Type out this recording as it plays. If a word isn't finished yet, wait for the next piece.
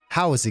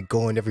How is it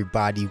going,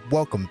 everybody?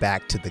 Welcome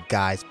back to the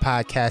Guys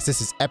Podcast.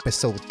 This is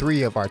episode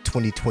 3 of our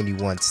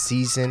 2021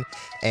 season.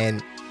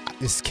 And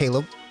this is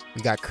Caleb.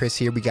 We got Chris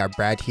here. We got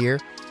Brad here.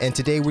 And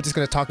today we're just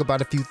going to talk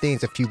about a few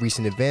things, a few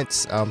recent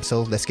events.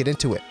 So let's get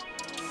into it.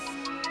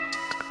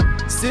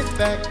 Sit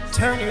back,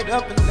 turn it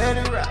up and let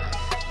it ride.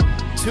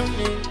 Tune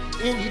in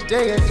any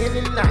day or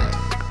any night.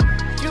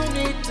 You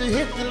need to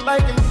hit the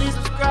like and please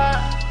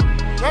subscribe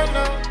right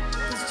now,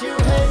 cause you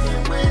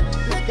hanging with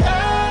the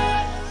guys.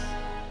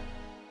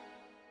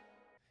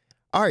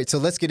 All right, so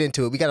let's get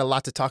into it. We got a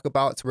lot to talk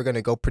about, so we're going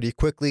to go pretty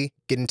quickly,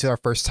 get into our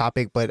first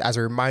topic. But as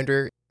a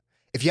reminder,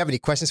 if you have any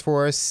questions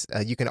for us,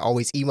 you can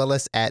always email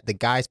us at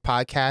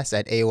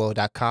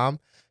theguyspodcast@aol.com.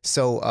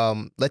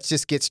 So let's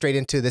just get straight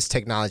into this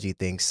technology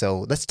thing.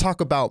 So let's talk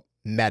about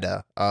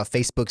Meta,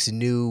 Facebook's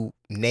new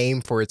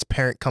name for its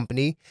parent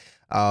company.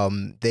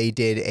 They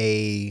did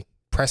a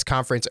press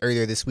conference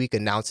earlier this week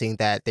announcing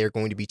that they're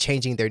going to be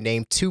changing their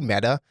name to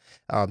Meta.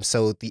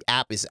 So the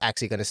app is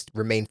actually going to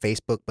remain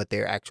Facebook, but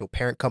their actual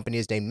parent company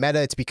is named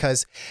Meta. It's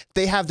because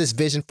they have this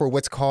vision for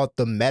what's called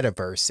the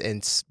Metaverse.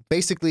 And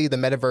basically the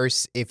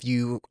Metaverse, if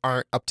you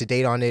aren't up to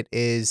date on it,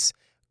 is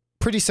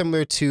pretty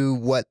similar to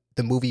what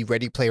the movie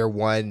Ready Player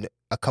One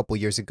a couple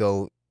years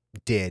ago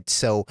did.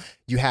 So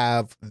you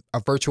have a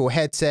virtual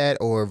headset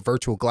or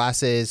virtual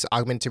glasses,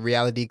 augmented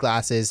reality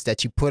glasses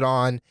that you put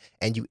on,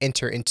 and you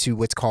enter into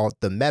what's called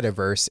the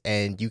Metaverse.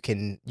 And you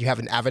have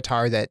an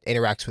avatar that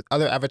interacts with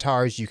other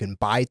avatars. You can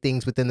buy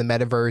things within the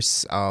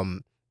Metaverse,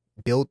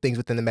 build things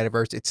within the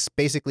Metaverse. It's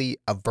basically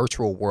a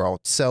virtual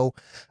world. So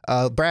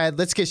Brad,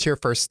 let's get your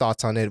first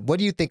thoughts on it. What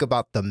do you think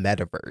about the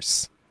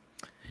Metaverse?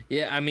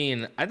 Yeah, I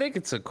think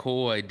it's a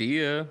cool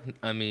idea.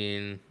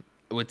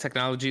 With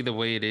technology the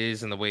way it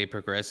is and the way it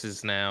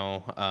progresses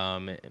now,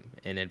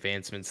 and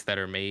advancements that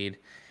are made,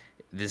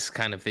 this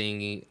kind of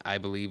thing, I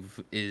believe,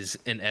 is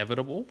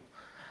inevitable.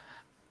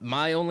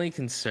 My only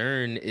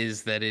concern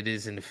is that it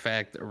is in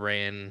fact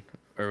ran,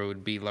 or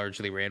would be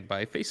largely ran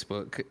by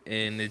Facebook.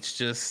 And it's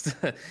just,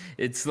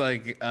 it's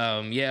like,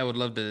 I would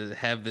love to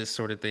have this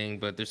sort of thing,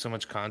 but there's so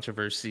much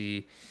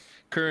controversy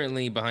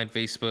currently behind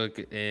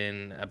Facebook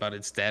and about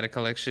its data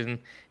collection,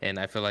 and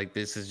I feel like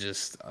this is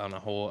just on a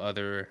whole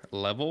other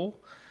level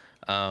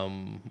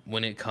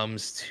when it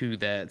comes to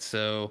that.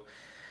 So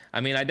I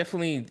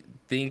definitely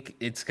think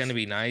it's going to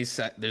be nice.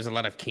 There's a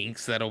lot of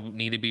kinks that'll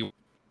need to be,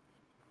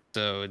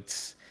 so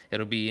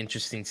it'll be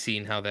interesting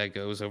seeing how that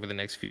goes over the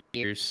next few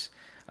years.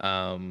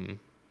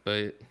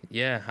 But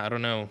yeah, I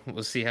don't know,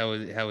 we'll see how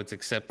it's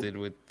accepted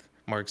with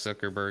Mark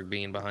Zuckerberg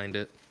being behind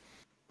it.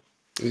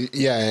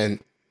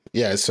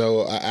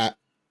 So I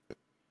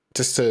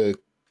just to,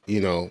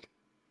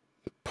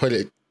 put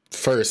it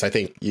first, I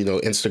think,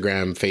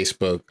 Instagram,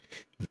 Facebook,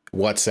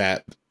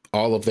 WhatsApp,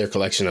 all of their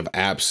collection of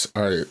apps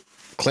are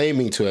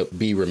claiming to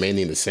be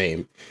remaining the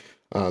same.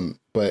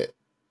 But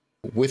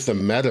with the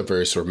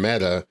Metaverse or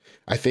Meta,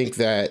 I think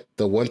that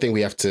the one thing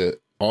we have to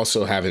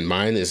also have in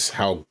mind is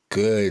how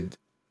great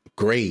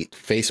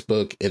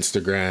Facebook,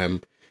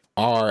 Instagram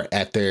are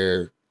at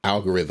their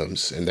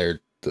algorithms, and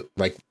they're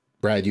like,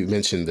 Brad, you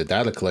mentioned the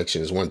data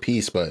collection is one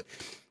piece, but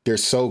they're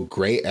so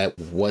great at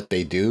what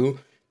they do.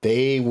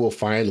 They will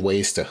find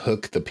ways to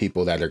hook the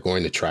people that are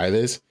going to try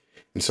this.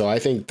 And so I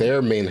think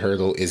their main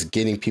hurdle is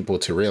getting people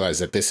to realize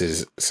that this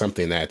is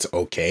something that's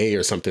okay,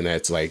 or something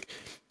that's like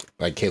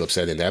Caleb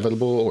said,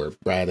 inevitable, or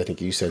Brad, I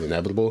think you said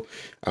inevitable.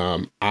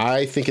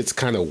 I think it's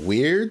kind of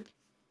weird,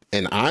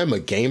 and I'm a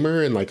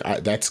gamer, and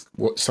that's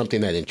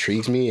something that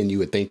intrigues me. And you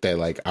would think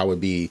that I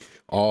would be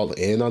all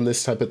in on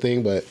this type of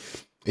thing, but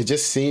it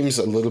just seems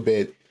a little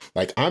bit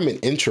like, I'm an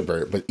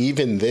introvert, but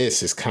even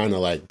this is kind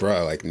of like,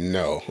 bro,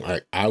 no,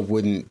 I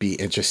wouldn't be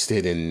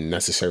interested in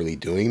necessarily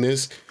doing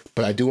this.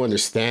 But I do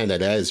understand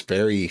that is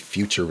very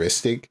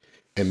futuristic,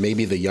 and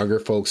maybe the younger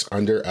folks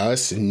under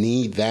us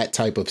need that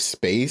type of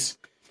space.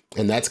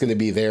 And that's going to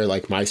be their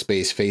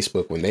MySpace,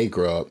 Facebook when they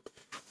grow up.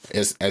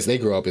 As they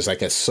grow up, is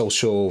like a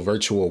social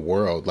virtual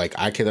world.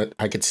 I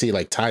could see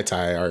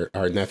Ty,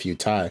 our nephew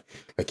Ty,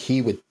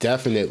 he would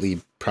definitely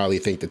probably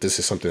think that this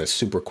is something that's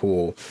super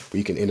cool, where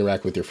you can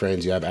interact with your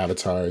friends, you have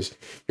avatars,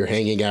 you're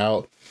hanging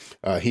out.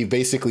 He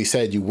basically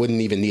said you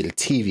wouldn't even need a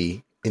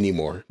TV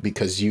anymore,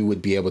 because you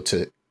would be able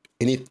to,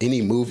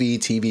 any movie,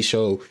 TV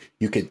show,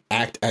 you could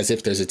act as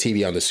if there's a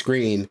TV on the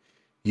screen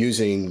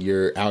using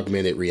your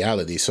augmented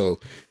reality. So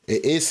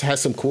it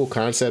has some cool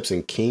concepts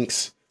and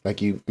kinks, like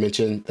you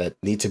mentioned, that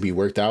need to be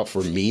worked out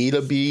for me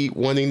to be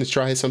wanting to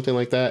try something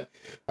like that.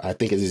 I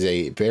think it is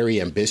a very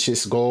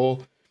ambitious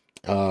goal.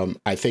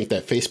 I think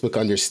that Facebook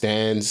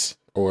understands,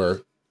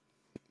 or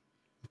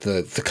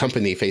the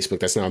company Facebook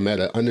that's now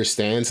Meta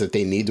understands, that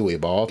they need to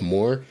evolve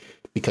more,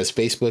 because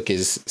Facebook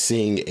is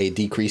seeing a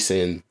decrease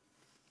in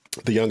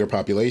the younger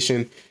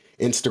population.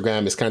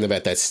 Instagram is kind of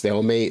at that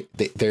stalemate.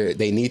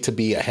 They need to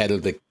be ahead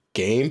of the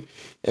game,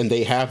 and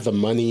they have the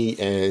money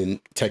and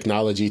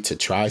technology to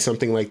try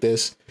something like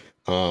this.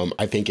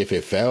 I think if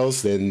it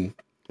fails, then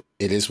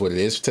it is what it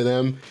is to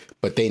them.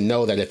 But they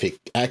know that if it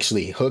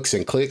actually hooks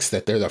and clicks,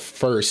 that they're the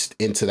first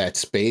into that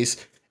space,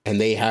 and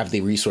they have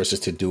the resources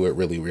to do it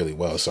really, really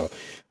well. So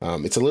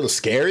it's a little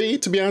scary,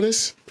 to be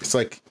honest. It's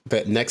like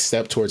that next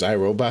step towards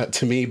iRobot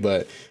to me,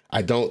 but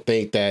I don't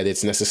think that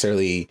it's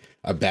necessarily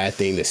a bad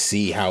thing to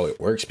see how it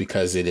works,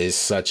 because it is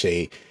such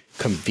a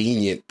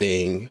convenient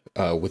thing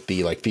with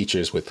the like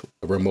features with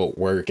remote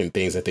work and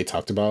things that they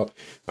talked about.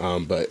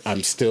 But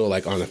I'm still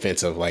like on the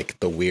fence of like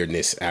the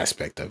weirdness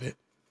aspect of it.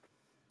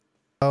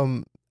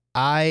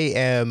 I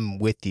am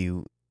with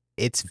you.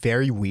 It's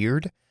very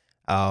weird.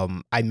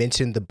 I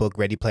mentioned the book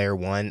Ready Player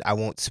One. I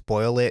won't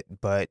spoil it,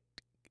 but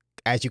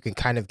as you can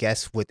kind of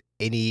guess with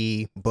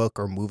any book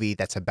or movie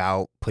that's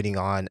about putting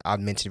on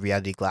augmented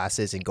reality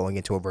glasses and going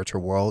into a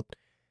virtual world,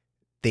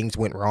 things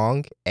went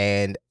wrong.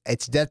 And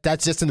that's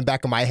just in the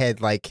back of my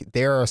head. Like,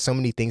 there are so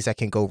many things that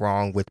can go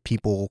wrong with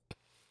people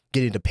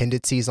getting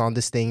dependencies on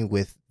this thing,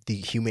 with the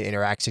human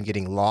interaction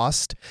getting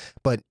lost.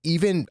 But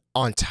even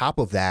on top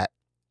of that,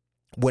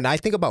 when I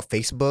think about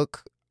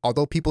Facebook,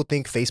 although people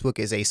think Facebook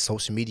is a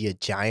social media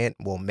giant,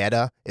 well,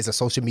 Meta is a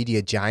social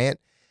media giant,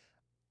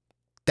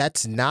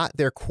 that's not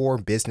their core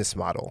business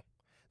model.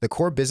 The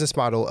core business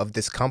model of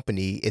this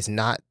company is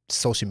not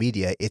social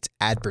media, it's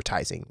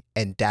advertising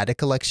and data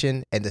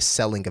collection and the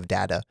selling of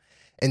data.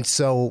 And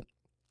so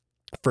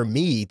for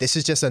me, this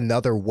is just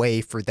another way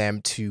for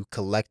them to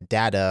collect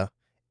data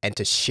and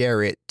to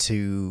share it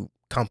to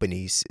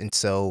companies. And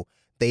so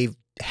they've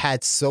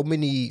had so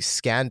many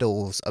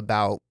scandals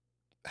about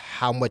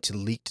how much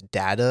leaked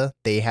data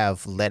they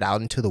have let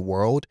out into the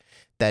world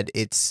that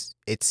it's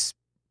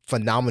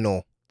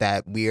phenomenal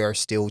that we are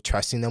still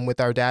trusting them with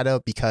our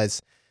data,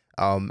 because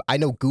I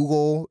know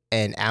Google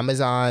and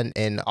Amazon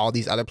and all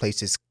these other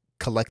places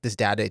collect this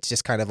data. It's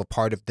just kind of a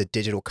part of the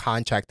digital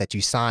contract that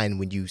you sign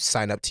when you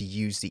sign up to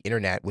use the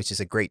internet, which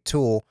is a great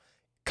tool.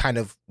 Kind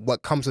of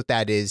what comes with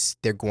that is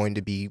they're going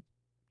to be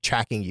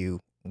tracking you,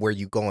 where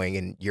you're going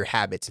and your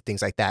habits and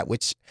things like that,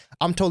 which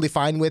I'm totally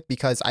fine with,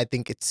 because I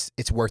think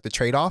it's worth the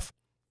trade-off.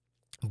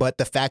 But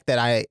the fact that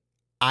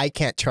I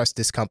can't trust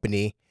this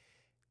company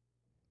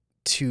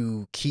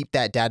to keep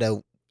that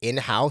data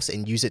in-house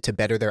and use it to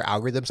better their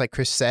algorithms, like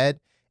Chris said,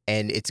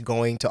 and it's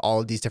going to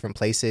all of these different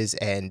places,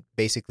 and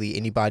basically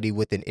anybody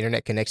with an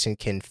internet connection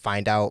can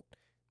find out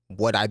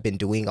what I've been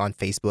doing on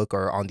Facebook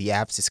or on the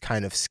apps, is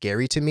kind of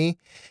scary to me.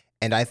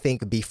 And I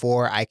think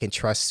before I can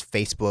trust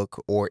Facebook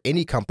or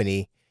any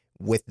company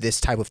with this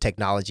type of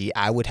technology,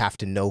 I would have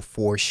to know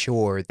for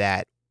sure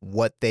that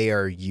what they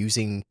are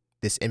using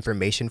this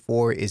information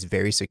for is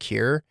very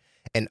secure,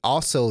 and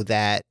also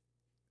that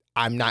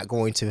I'm not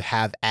going to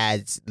have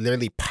ads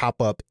literally pop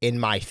up in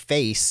my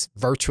face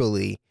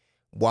virtually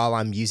while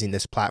I'm using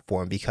this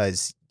platform,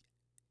 because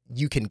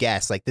you can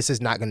guess, like, this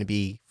is not going to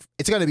be,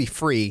 it's going to be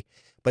free,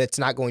 but it's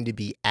not going to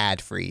be ad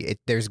free.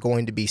 There's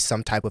going to be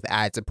some type of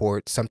ad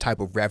support, some type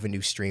of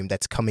revenue stream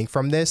that's coming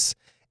from this,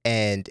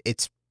 and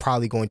it's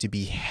probably going to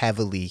be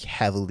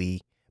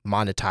heavily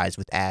monetized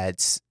with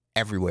ads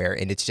everywhere.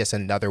 And it's just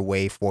another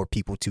way for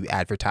people to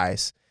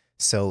advertise.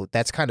 So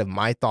that's kind of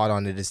my thought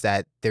on it, is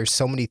that there's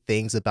so many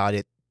things about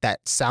it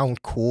that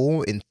sound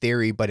cool in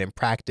theory, but in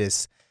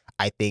practice,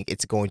 I think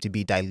it's going to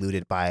be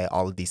diluted by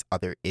all of these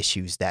other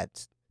issues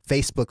that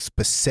Facebook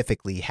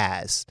specifically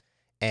has.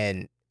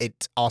 And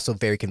it's also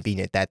very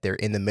convenient that they're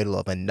in the middle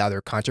of another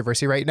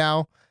controversy right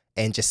now,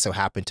 and just so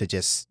happen to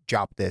just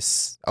drop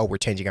this, oh, we're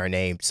changing our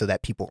name, so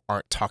that people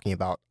aren't talking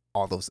about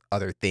all those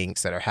other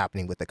things that are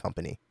happening with the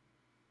company.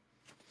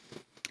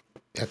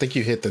 I think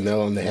you hit the nail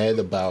on the head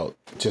about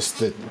just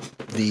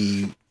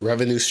the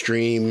revenue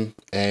stream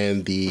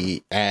and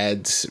the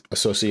ads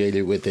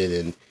associated with it,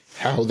 and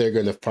how they're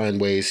going to find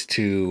ways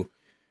to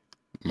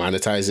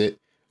monetize it.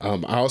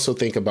 I also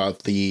think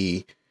about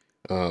the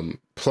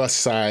plus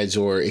sides,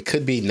 or it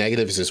could be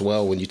negatives as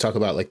well, when you talk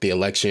about like the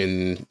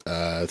election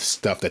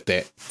stuff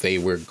that they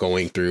were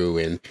going through,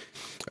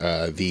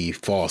 and the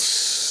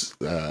false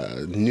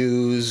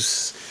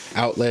news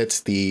outlets,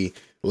 the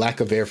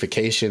lack of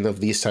verification of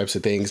these types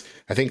of things.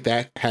 I think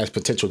that has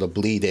potential to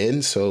bleed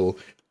in. So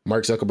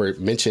Mark Zuckerberg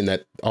mentioned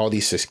that all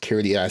these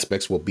security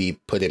aspects will be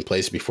put in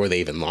place before they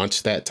even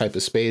launch that type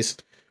of space.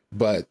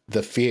 But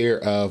the fear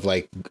of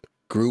like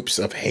groups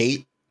of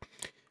hate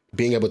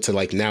being able to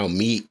like now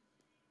meet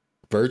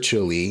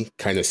virtually,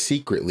 kind of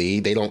secretly,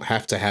 they don't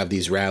have to have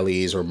these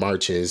rallies or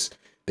marches.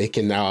 They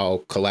can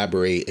now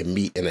collaborate and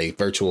meet in a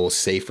virtual,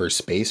 safer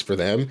space for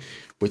them,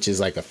 which is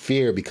like a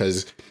fear,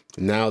 because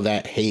now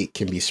that hate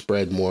can be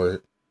spread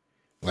more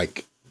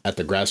like at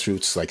the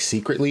grassroots, like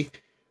secretly,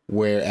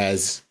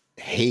 whereas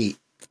hate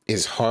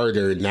is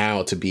harder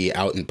now to be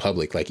out in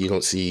public. Like you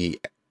don't see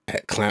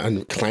at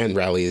clan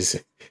rallies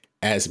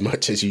as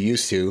much as you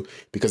used to,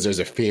 because there's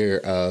a fear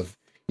of,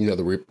 you know,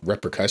 the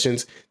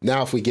repercussions.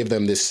 Now, if we give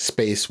them this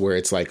space where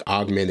it's like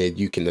augmented,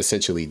 you can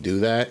essentially do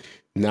that.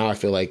 Now I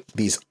feel like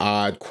these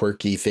odd,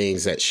 quirky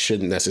things that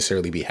shouldn't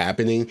necessarily be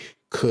happening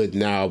could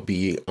now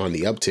be on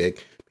the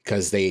uptick,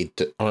 because they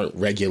aren't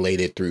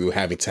regulated through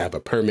having to have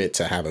a permit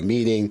to have a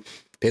meeting.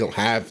 They don't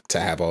have to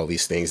have all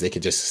these things. They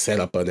could just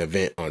set up an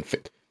event on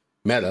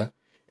Meta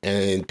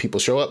and people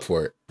show up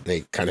for it.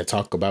 They kind of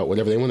talk about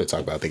whatever they want to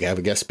talk about. They can have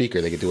a guest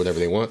speaker. They can do whatever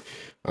they want.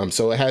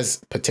 So it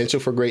has potential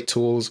for great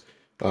tools,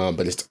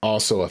 but it's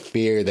also a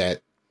fear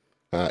that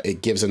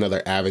it gives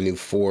another avenue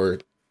for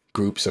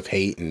groups of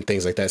hate and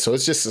things like that. So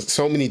it's just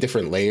so many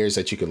different layers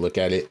that you can look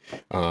at it.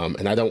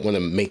 And I don't want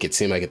to make it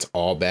seem like it's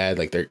all bad.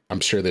 Like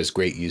I'm sure there's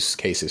great use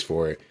cases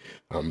for it.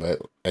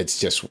 But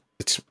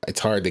it's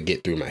hard to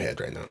get through my head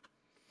right now.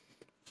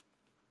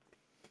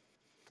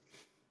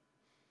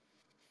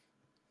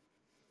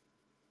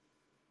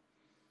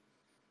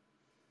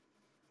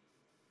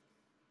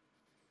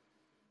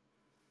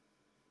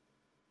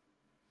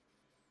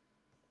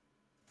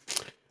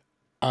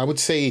 I would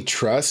say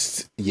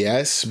trust,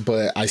 yes,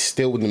 but I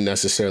still wouldn't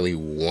necessarily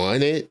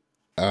want it.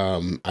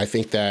 I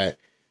think that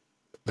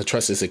the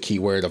trust is a key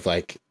word of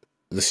like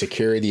the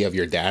security of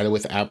your data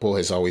with Apple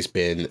has always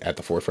been at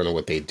the forefront of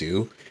what they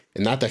do.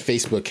 And not that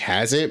Facebook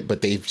hasn't,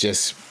 but they've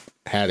just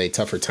had a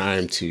tougher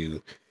time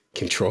to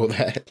control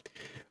that.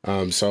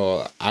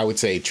 So I would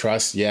say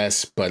trust,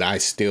 yes, but I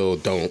still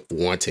don't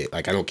want it.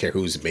 Like I don't care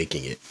who's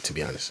making it, to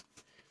be honest.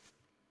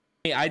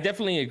 I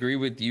definitely agree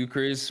with you,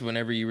 Chris.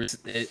 Whenever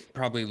it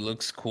probably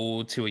looks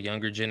cool to a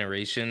younger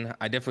generation.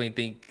 I definitely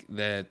think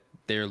that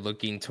they're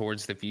looking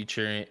towards the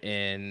future,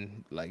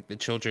 and like the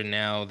children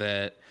now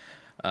that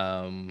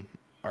um,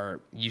 are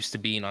used to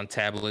being on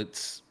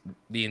tablets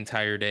the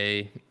entire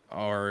day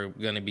are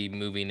going to be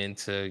moving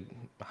into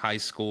high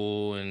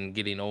school and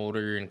getting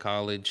older in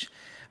college.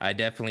 I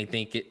definitely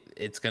think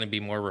it's going to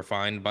be more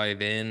refined by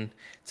then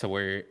to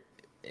where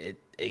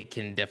it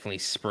can definitely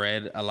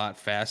spread a lot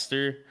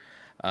faster.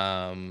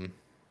 Um,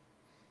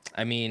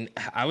 I mean,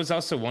 I was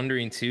also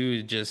wondering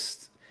too,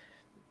 just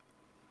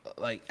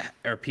like,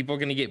 are people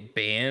gonna get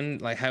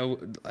banned? Like, how,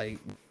 like,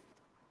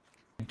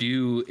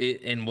 do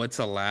it and what's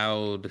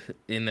allowed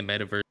in the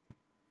metaverse?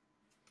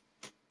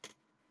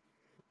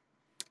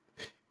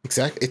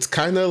 Exactly. It's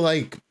kind of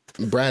like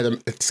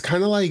Brad. It's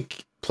kind of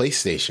like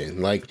PlayStation.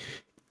 Like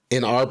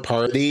in our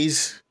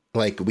parties,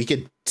 like we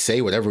could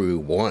say whatever we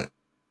want.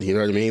 You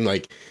know what I mean?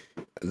 Like,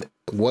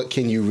 what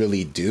can you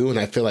really do? And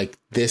I feel like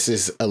this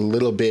is a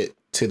little bit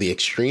to the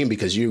extreme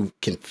because you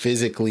can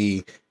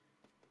physically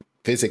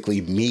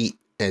meet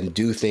and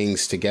do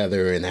things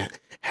together and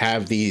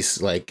have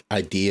these like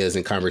ideas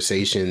and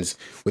conversations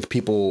with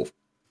people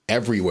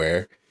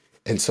everywhere.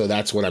 And so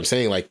that's what I'm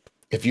saying. Like,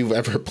 if you've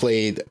ever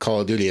played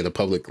Call of Duty in a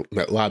public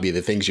lobby,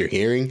 the things you're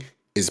hearing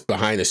is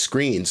behind a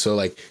screen. So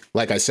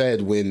like I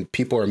said, when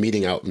people are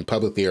meeting out in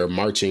publicly or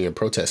marching and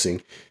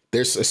protesting,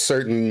 there's a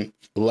certain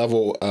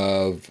level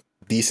of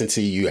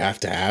decency you have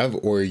to have,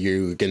 or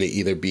you're going to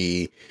either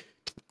be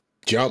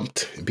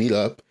jumped, beat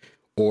up,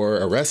 or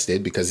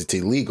arrested because it's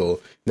illegal.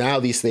 Now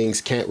these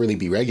things can't really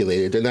be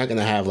regulated. They're not going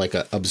to have like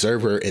an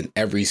observer in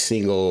every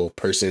single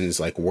person's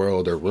like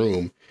world or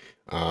room.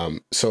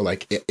 So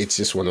like it's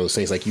just one of those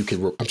things. Like you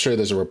could, I'm sure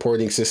there's a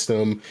reporting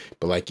system,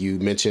 but like you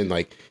mentioned,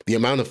 like the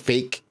amount of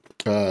fake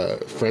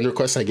friend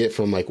requests I get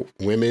from like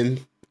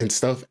women and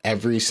stuff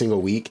every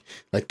single week,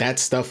 like that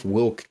stuff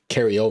will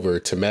carry over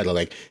to Meta.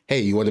 Like,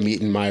 hey, you want to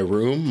meet in my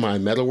room, my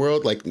Meta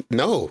world? Like,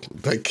 no,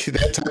 like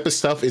that type of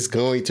stuff is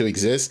going to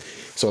exist.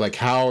 So like,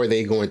 how are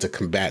they going to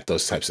combat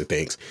those types of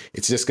things?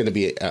 It's just going to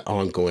be an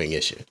ongoing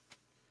issue.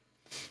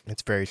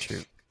 It's very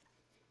true.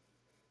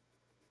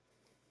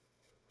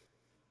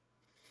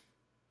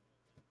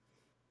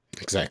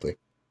 Exactly.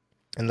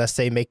 Unless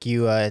they make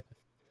you Yeah.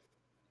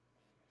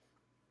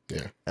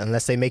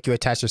 unless they make you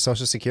attach your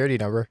social security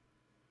number.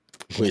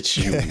 Which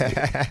you,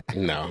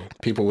 no,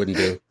 people wouldn't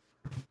do.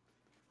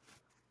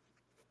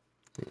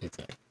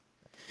 Exactly.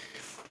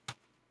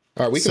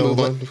 All right, we can move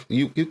on.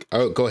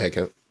 Oh, go ahead,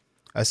 Kev.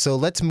 So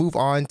let's move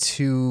on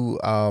to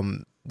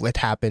what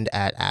happened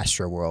at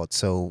Astroworld.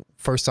 So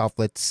first off,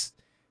 let's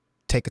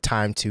take a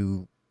time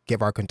to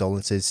give our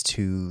condolences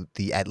to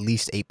the at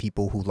least 8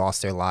 people who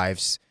lost their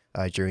lives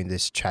during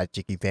this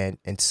tragic event.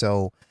 And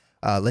so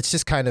let's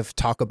just kind of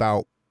talk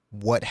about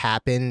what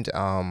happened,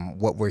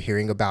 what we're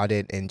hearing about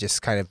it, and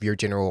just kind of your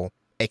general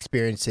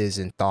experiences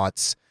and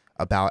thoughts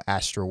about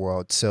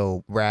Astroworld.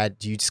 So, Brad,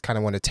 do you just kind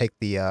of want to take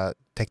the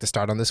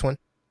start on this one?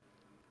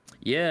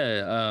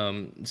 Yeah.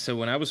 So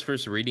when I was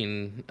first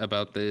reading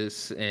about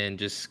this and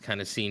just kind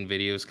of seeing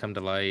videos come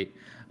to light,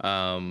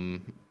 I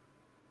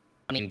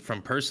mean,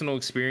 from personal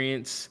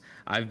experience,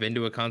 I've been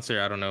to a concert.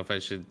 I don't know if I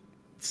should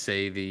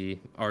say the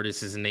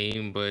artist's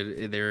name,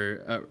 but they're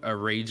a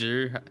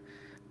rager.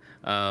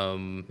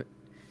 Um,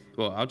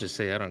 well, I'll just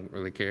say I don't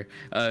really care.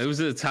 It was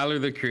a Tyler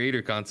the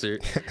Creator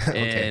concert,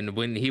 Okay. and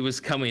when he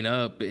was coming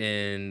up,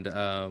 and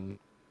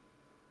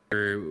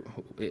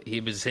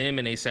he was him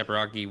and ASAP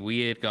Rocky.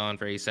 We had gone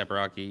for ASAP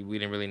Rocky. We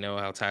didn't really know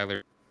how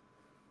Tyler,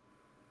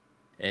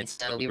 and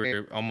so we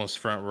were almost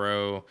front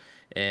row.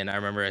 And I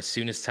remember as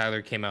soon as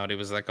Tyler came out, it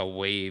was like a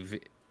wave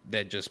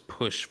that just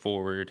pushed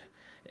forward,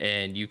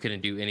 and you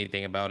couldn't do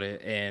anything about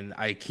it. And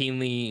I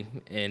keenly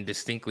and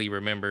distinctly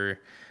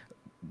remember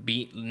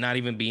not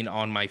even being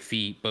on my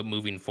feet, but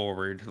moving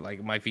forward.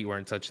 Like my feet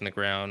weren't touching the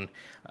ground.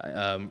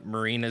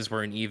 Marina's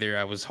weren't either.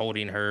 I was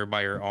holding her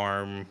by her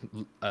arm.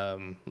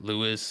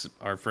 Lewis,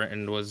 our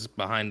friend, was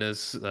behind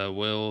us.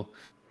 Will,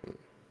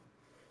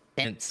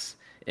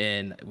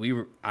 and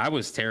I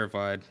was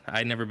terrified.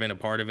 I'd never been a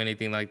part of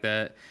anything like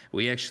that.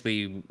 We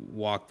actually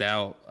walked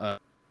out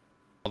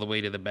all the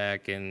way to the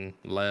back and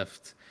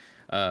left.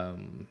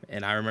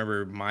 And I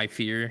remember my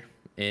fear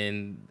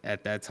in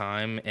at that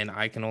time, and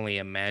I can only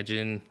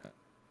imagine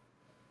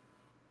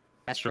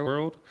Astro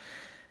World,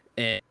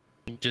 and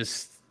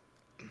just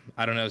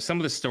I don't know, some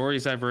of the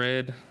stories I've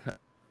read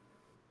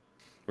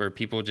where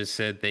people just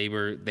said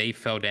they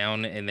fell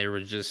down and there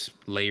were just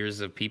layers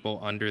of people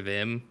under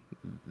them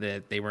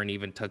that they weren't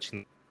even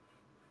touching.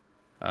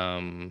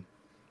 Um,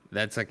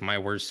 that's like my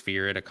worst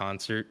fear at a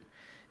concert,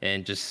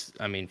 and just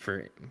I mean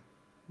for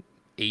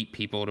 8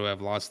 people to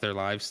have lost their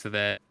lives to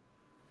that,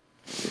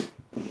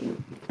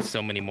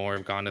 so many more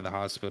have gone to the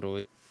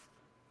hospital.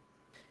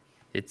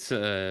 It's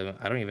I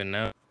don't even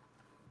know.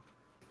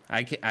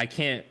 I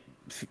can't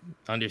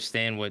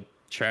understand what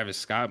Travis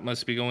Scott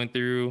must be going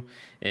through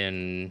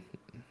and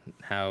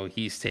how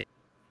he's taking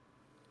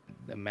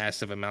the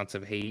massive amounts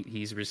of hate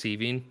he's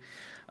receiving.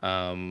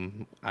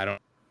 I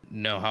don't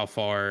know how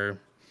far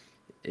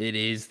it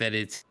is that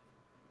it's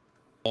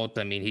fault.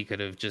 I mean, he could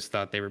have just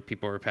thought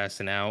people were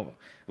passing out,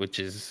 which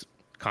is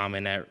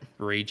common at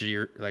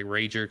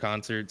rager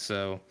concerts.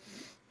 So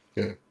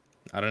Yeah.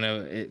 I don't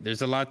know.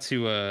 There's a lot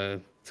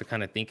to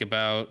kind of think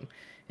about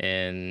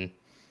and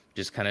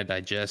just kind of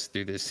digest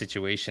through this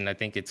situation. I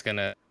think it's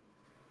gonna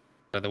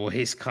the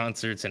ways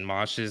concerts and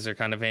moshes are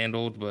kind of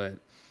handled, but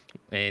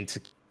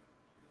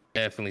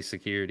definitely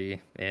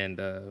security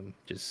and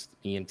just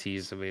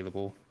EMTs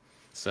available.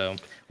 So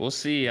we'll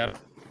see.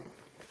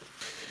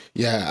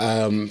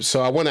 Yeah.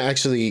 So I want to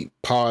actually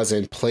pause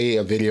and play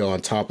a video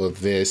on top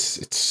of this.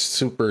 It's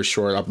super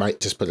short. I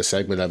might just put a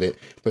segment of it.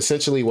 But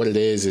essentially what it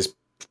is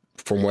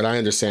from what I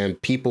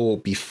understand, people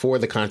before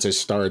the concert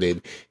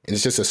started, and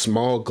it's just a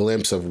small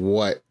glimpse of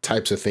what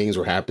types of things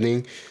were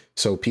happening.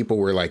 So people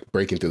were like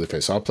breaking through the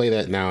fence. So I'll play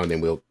that now and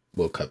then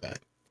we'll cut back.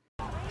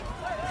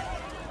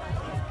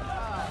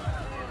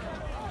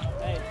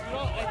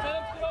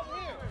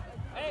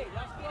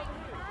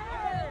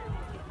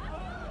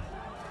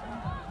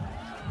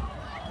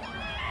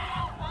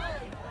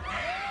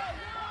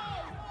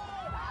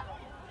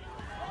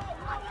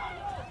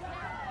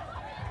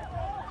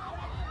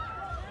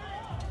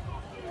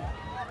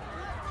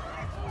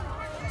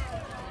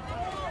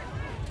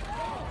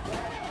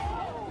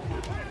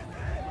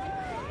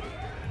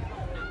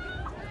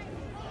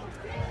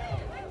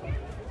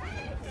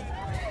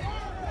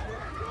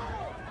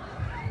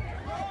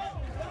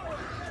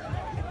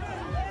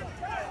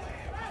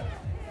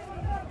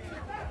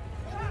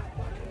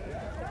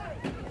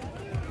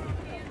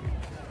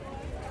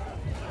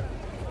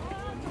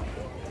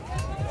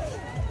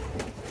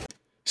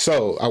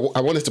 So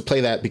I wanted to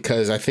play that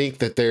because I think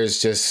that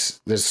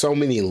there's so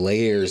many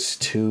layers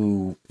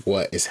to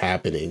what is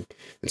happening.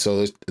 And so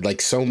there's like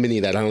so many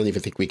that I don't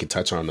even think we could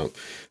touch on them.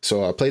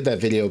 So I played that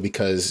video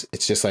because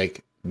it's just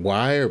like,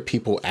 why are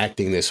people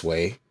acting this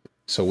way?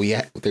 So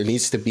there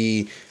needs to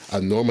be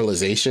a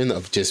normalization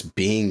of just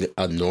being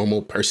a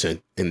normal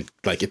person. And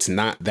like, it's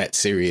not that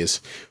serious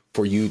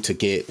for you to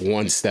get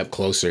one step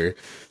closer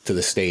to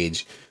the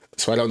stage.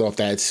 So I don't know if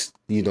that's,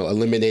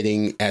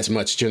 eliminating as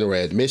much general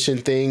admission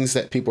things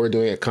that people are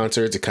doing at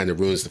concerts. It kind of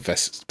ruins the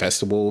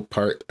festival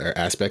part or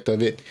aspect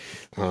of it.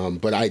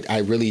 But I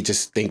really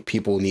just think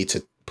people need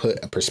to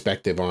put a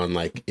perspective on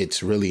like,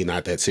 it's really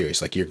not that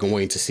serious. Like you're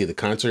going to see the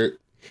concert.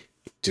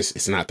 Just,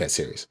 it's not that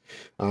serious.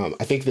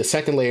 I think the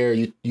second layer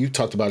you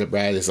talked about it,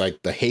 Brad, is like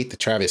the hate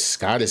that Travis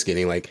Scott is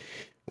getting. Like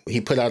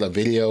he put out a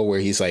video where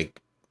he's like,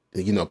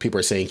 people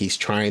are saying he's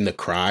trying to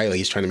cry. Like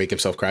he's trying to make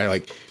himself cry.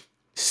 Like,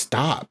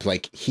 stop.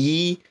 Like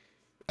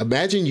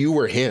imagine you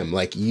were him.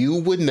 Like you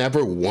would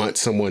never want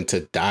someone to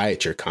die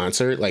at your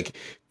concert. Like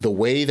the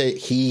way that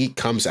he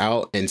comes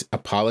out and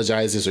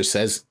apologizes or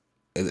says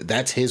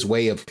that's his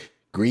way of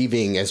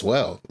grieving as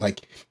well.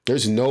 Like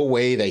there's no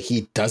way that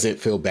he doesn't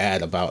feel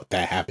bad about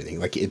that happening.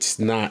 Like it's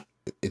not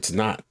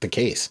the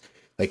case.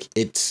 Like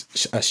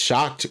it's a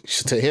shock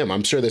to him.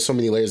 I'm sure there's so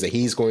many layers that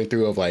he's going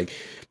through of like,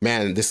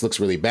 man, this looks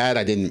really bad.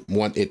 I didn't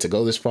want it to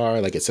go this far.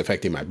 Like it's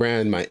affecting my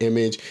brand, my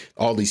image,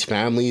 all these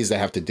families that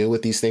have to deal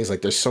with these things.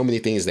 Like there's so many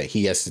things that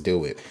he has to deal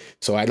with.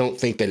 So I don't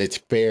think that it's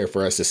fair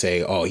for us to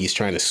say, oh, he's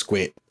trying to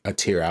squint a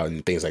tear out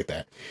and things like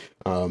that.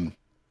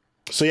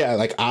 So yeah,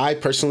 like I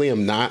personally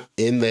am not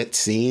in that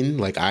scene.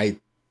 Like I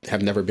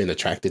have never been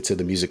attracted to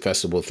the music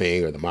festival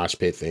thing or the mosh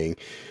pit thing.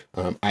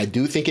 I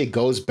do think it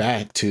goes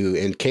back to,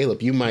 and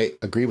Caleb, you might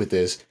agree with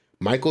this,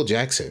 Michael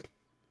Jackson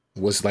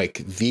was like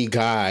the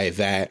guy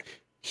that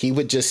he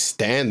would just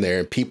stand there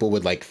and people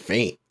would like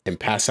faint and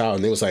pass out.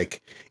 And it was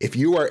like, if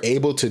you are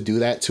able to do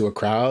that to a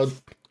crowd,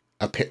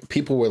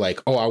 people were like,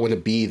 oh, I want to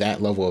be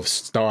that level of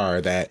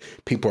star that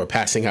people are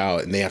passing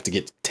out and they have to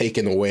get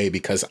taken away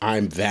because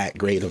I'm that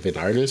great of an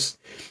artist.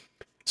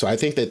 So I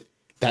think that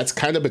that's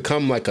kind of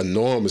become like a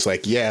norm. It's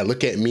like, yeah,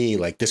 look at me.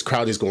 Like this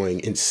crowd is going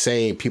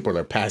insane. People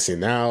are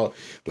passing out.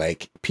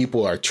 Like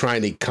people are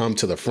trying to come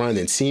to the front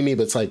and see me.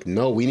 But it's like,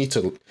 no, we need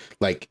to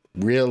like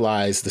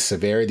realize the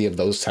severity of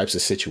those types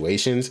of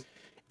situations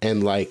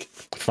and like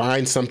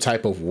find some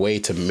type of way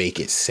to make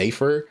it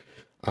safer.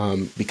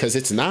 Because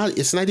it's not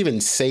even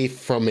safe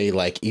from a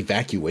like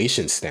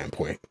evacuation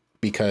standpoint,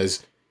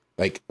 because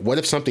like what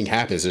if something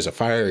happens, there's a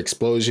fire,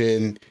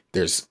 explosion,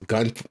 there's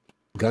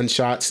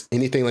gunshots,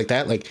 anything like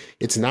that. Like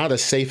it's not a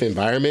safe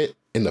environment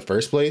in the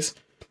first place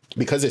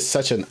because it's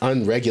such an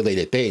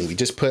unregulated thing. We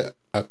just put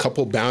a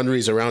couple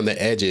boundaries around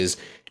the edges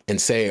and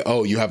say,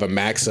 oh, you have a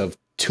max of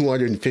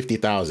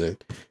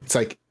 250,000. It's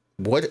like,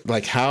 what,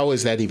 like, how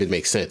does that even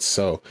make sense?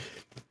 So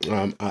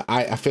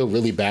I feel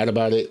really bad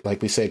about it.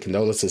 Like we said,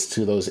 condolences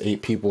to those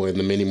 8 people and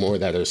the many more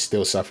that are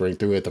still suffering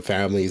through it, the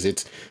families.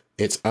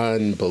 It's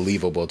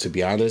unbelievable, to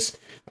be honest.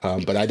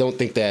 But I don't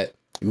think that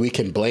we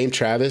can blame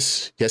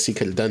Travis. Yes, he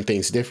could have done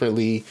things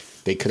differently.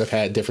 They could have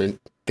had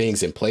different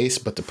things in place,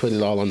 but to put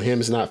it all on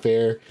him is not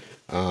fair.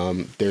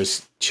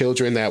 There's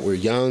children that were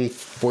young,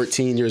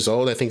 14 years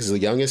old, I think is the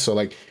youngest. So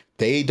like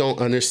they don't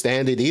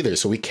understand it either.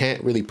 So we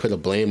can't really put a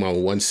blame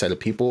on one set of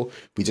people.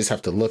 We just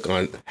have to look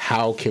on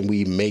how can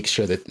we make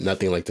sure that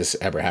nothing like this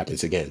ever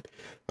happens again.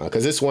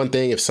 Because it's one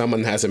thing if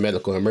someone has a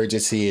medical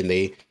emergency and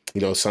they,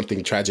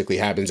 something tragically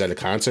happens at a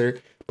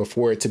concert, but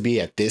for it to be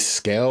at this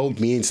scale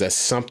means that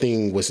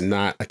something was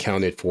not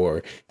accounted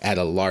for at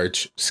a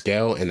large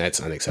scale, and that's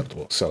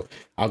unacceptable. So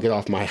I'll get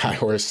off my high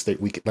horse. That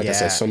I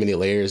said, so many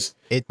layers.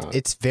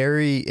 It's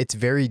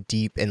very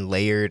deep and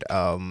layered.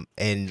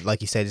 And like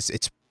you said,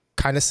 it's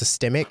kind of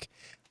systemic.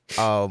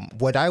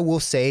 What I will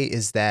say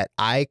is that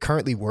I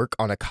currently work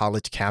on a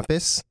college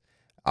campus,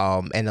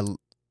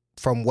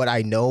 from what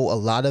I know, a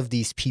lot of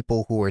these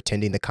people who were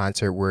attending the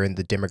concert were in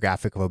the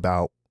demographic of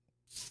about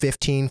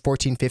 15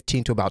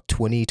 to about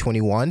 20,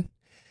 21.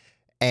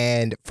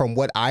 And from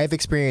what I've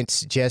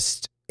experienced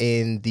just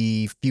in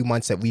the few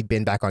months that we've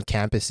been back on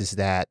campus is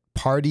that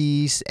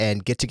parties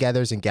and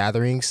get-togethers and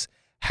gatherings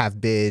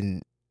have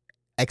been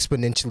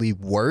exponentially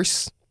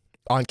worse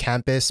on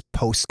campus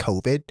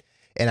post-COVID.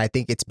 And I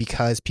think it's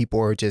because people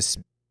are just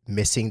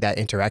missing that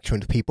interaction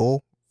with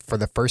people for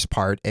the first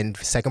part, and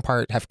second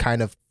part have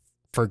kind of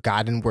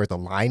forgotten where the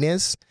line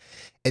is.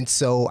 And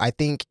so I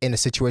think in a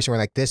situation where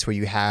like this, where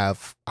you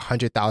have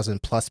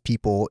 100,000 plus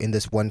people in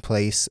this one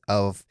place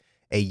of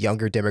a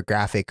younger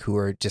demographic who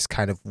are just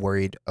kind of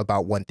worried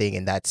about one thing,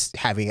 and that's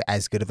having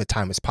as good of a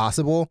time as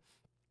possible,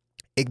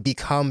 it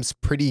becomes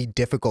pretty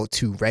difficult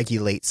to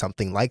regulate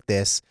something like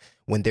this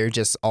when they're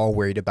just all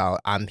worried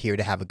about, I'm here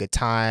to have a good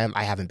time.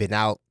 I haven't been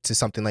out to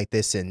something like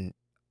this in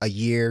a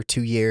year,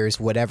 2 years,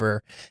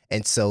 whatever.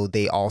 And so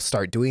they all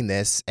start doing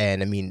this.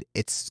 And I mean,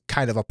 it's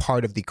kind of a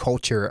part of the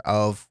culture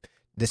of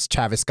this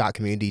Travis Scott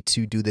community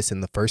to do this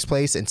in the first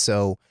place. And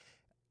so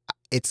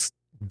it's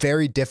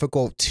very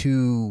difficult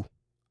to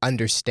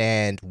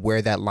understand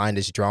where that line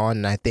is drawn.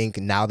 And I think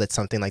now that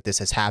something like this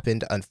has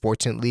happened,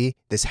 unfortunately,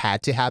 this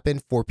had to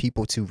happen for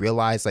people to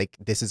realize like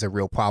this is a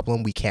real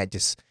problem. We can't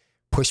just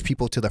push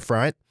people to the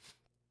front.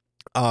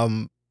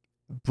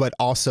 But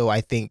also I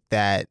think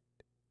that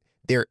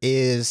there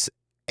is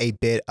a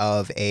bit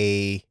of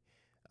a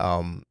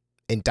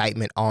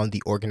indictment on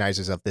the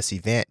organizers of this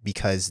event,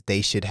 because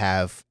they should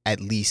have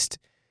at least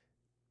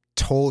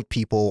told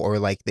people, or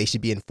like they should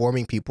be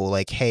informing people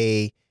like,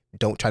 hey,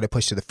 don't try to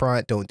push to the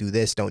front, don't do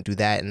this, don't do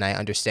that. And I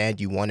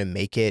understand you want to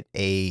make it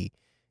a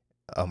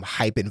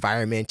hype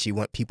environment. You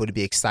want people to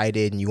be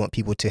excited and you want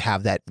people to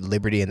have that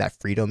liberty and that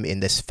freedom in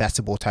this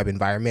festival type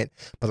environment.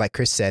 But like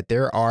Chris said,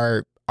 there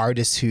are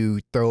artists who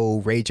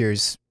throw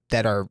ragers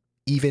that are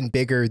even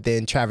bigger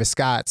than Travis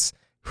Scott's,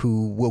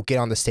 who will get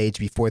on the stage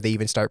before they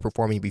even start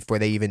performing, before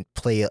they even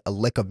play a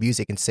lick of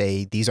music, and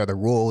say, these are the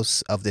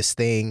rules of this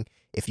thing.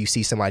 If you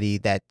see somebody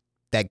that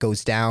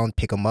goes down,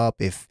 pick them up.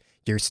 If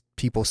your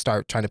people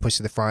start trying to push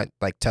to the front,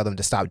 like tell them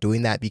to stop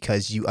doing that,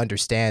 because you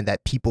understand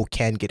that people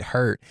can get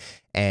hurt.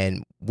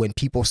 And when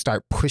people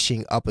start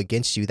pushing up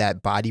against you,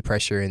 that body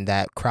pressure and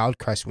that crowd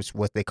crush, which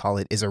what they call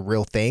it, is a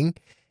real thing,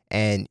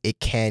 and it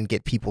can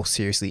get people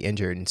seriously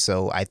injured. And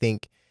so I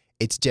think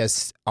it's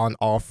just on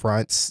all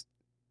fronts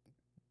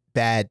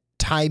bad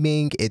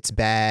timing, it's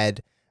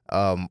bad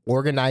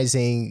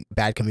organizing,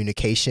 bad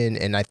communication.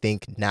 And I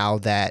think now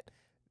that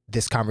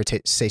this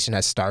conversation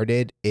has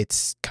started,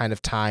 it's kind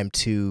of time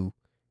to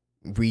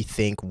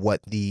rethink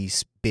what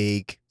these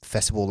big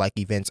festival-like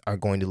events are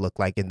going to look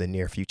like in the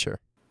near future.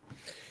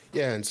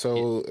 Yeah, and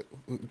so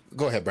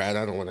go ahead, Brad.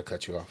 I don't want to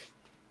cut you off.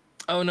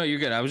 Oh, no, you're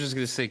good. I was just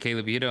going to say,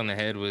 Caleb, you hit it on the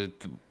head with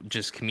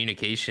just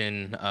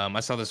communication. I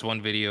saw this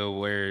one video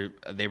where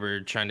they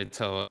were trying to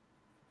tell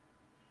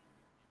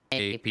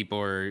people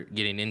are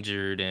getting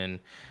injured and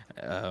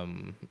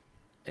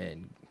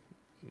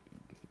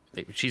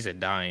she said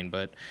dying,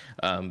 but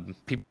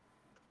people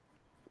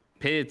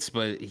pits,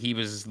 but he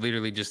was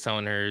literally just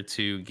telling her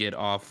to get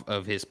off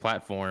of his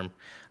platform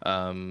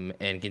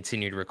and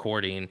continued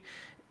recording.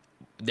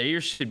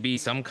 There should be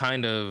some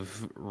kind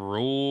of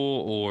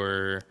rule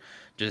or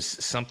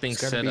Just something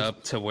It's gotta set be,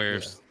 up to where,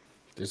 yeah.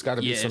 There's got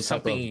to be yeah, some if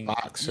type of something,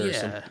 box or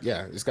some, yeah,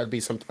 yeah. There's got to be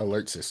some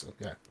alert system.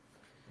 Yeah.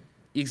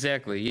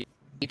 exactly.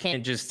 You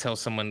can't just tell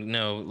someone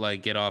no,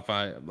 like get off.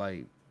 I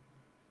like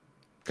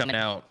coming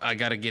out. I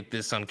gotta get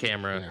this on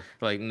camera. Yeah.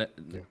 Like Yeah.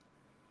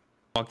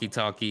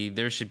 walkie-talkie.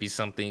 There should be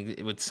something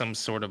with some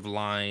sort of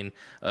line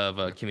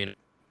of community.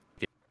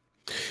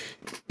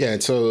 Yeah,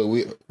 and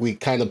so we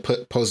kind of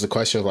pose the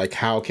question of like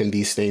how can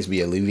these things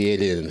be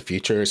alleviated in the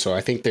future? So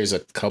I think there's a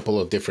couple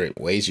of different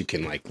ways you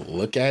can like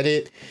look at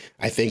it.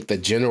 I think the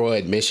general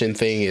admission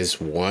thing is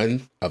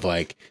one of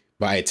like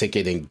buy a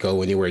ticket and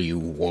go anywhere you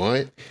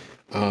want.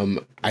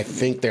 I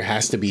think there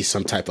has to be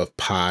some type of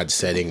pod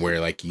setting where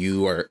like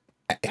you are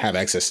have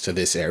access to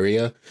this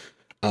area.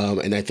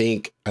 And I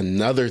think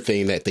another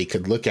thing that they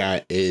could look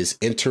at is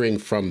entering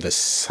from the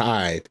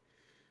side.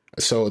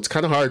 So it's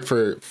kind of hard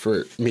for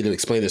me to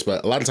explain this,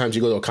 but a lot of times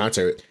you go to a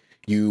concert,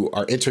 you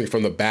are entering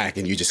from the back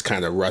and you just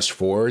kind of rush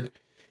forward.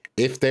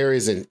 If there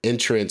is an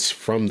entrance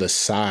from the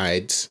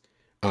sides,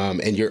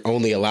 and you're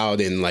only allowed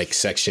in like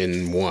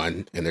section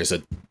 1, and there's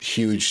a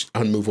huge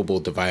unmovable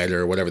divider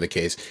or whatever the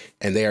case,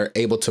 and they are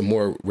able to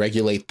more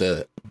regulate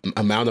the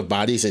amount of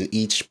bodies in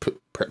each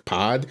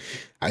pod,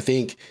 I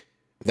think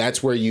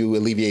that's where you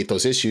alleviate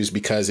those issues.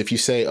 Because if you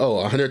say, oh,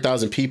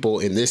 100,000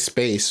 people in this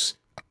space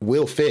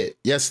will fit,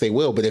 yes, they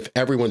will. But if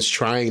everyone's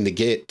trying to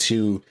get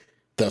to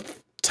the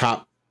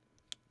top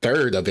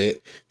third of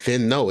it,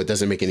 then no, it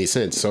doesn't make any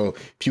sense. So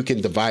if you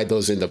can divide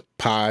those into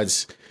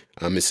pods,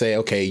 and say,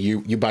 okay,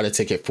 you bought a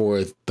ticket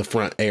for the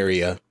front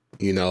area,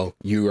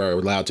 you are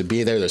allowed to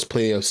be there. There's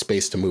plenty of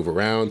space to move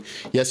around.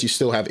 Yes, you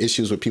still have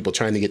issues with people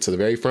trying to get to the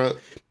very front,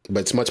 but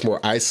it's much more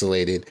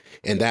isolated.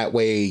 And that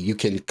way you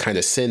can kind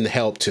of send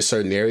help to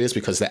certain areas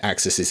because the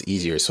access is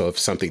easier. So if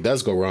something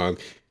does go wrong,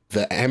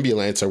 the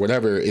ambulance or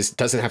whatever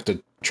doesn't have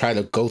to try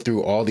to go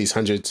through all these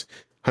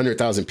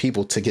 100,000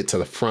 people to get to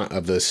the front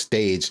of the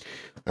stage.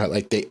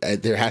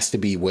 There has to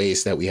be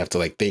ways that we have to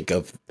like think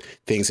of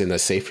things in a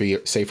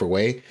safer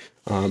way.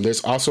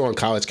 There's also on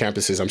college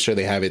campuses, I'm sure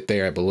they have it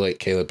there at Beloit,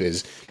 Caleb,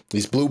 is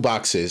these blue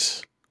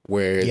boxes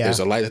where there's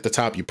a light at the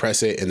top, you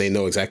press it and they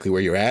know exactly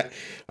where you're at.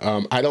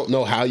 I don't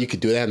know how you could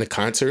do that in a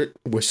concert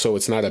so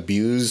it's not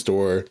abused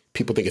or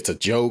people think it's a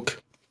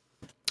joke,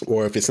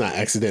 or if it's not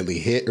accidentally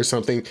hit or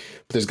something.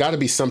 But there's got to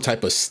be some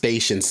type of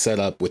station set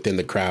up within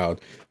the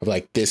crowd of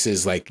like, this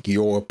is like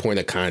your point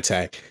of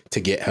contact to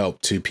get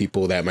help to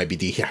people that might be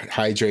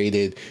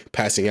dehydrated,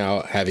 passing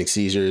out, having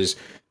seizures,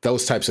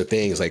 those types of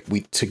things, like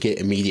to get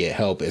immediate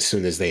help as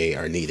soon as they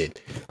are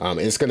needed. And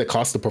it's going to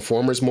cost the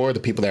performers more,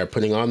 the people that are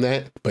putting on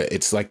that, but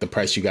it's like the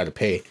price you got to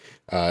pay.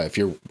 If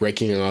you're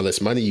raking in all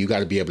this money, you got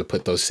to be able to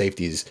put those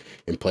safeties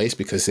in place,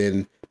 because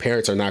then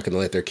parents are not going to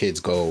let their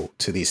kids go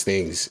to these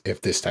things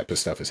if this type of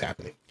stuff is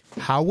happening.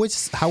 How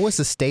was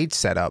the stage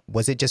set up?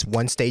 Was it just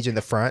one stage in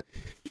the front?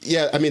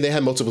 Yeah, I mean, they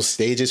had multiple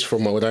stages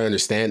from what I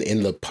understand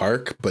in the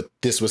park, but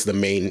this was the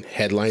main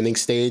headlining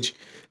stage.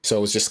 So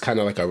it was just kind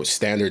of like a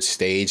standard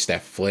stage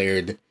that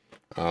flared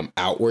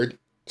outward.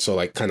 So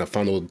like kind of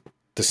funneled,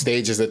 the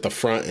stage is at the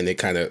front and it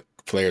kind of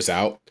flares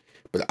out.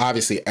 But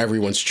obviously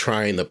everyone's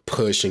trying to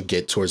push and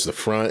get towards the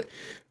front.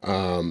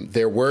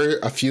 There were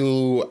a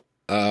few,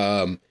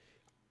 how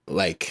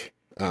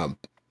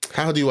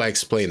do I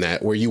explain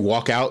that? Where you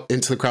walk out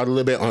into the crowd a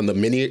little bit on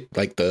the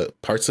like the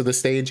parts of the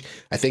stage.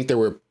 I think there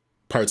were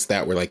parts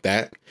that were like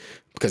that,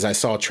 because I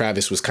saw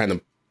Travis was kind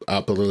of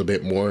up a little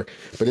bit more.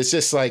 But it's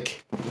just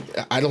like,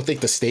 I don't think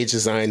the stage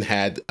design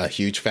had a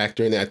huge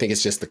factor in it. I think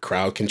it's just the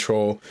crowd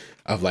control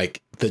of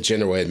like the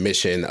general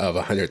admission of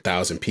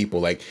 100,000 people.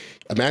 Like,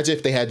 imagine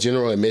if they had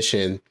general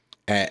admission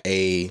at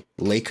a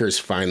Lakers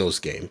finals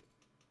game.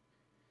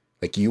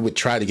 Like, you would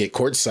try to get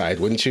courtside,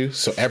 wouldn't you?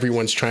 So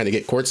everyone's trying to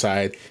get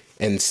courtside,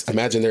 and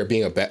imagine there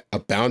being a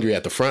boundary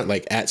at the front.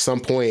 Like, at some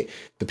point,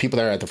 the people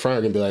that are at the front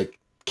are gonna be like,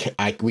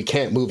 we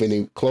can't move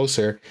any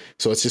closer,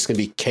 so it's just gonna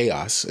be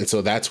chaos. And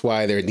so that's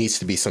why there needs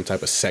to be some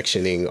type of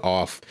sectioning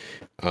off,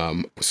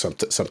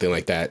 something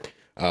like that,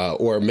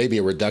 or maybe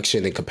a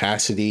reduction in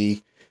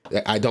capacity.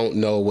 I don't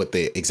know what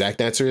the exact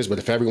answer is, but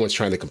if everyone's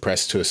trying to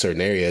compress to a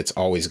certain area, it's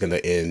always going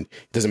to end.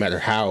 It doesn't matter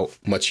how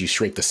much you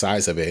shrink the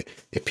size of it,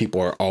 if people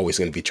are always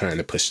going to be trying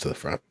to push to the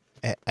front.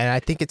 And I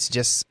think it's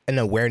just an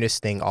awareness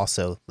thing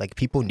also. Like,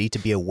 people need to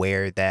be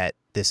aware that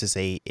this is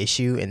a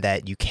issue and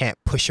that you can't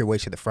push your way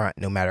to the front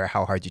no matter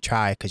how hard you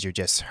try, because you're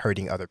just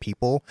hurting other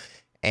people.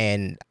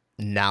 And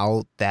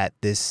now that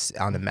this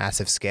on a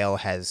massive scale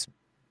has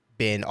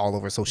been all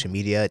over social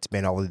media, it's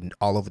been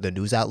all over the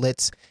news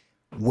outlets.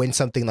 When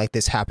something like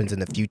this happens in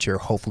the future,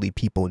 hopefully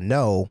people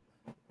know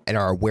and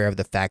are aware of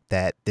the fact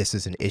that this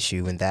is an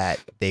issue, and that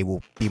they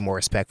will be more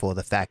respectful of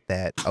the fact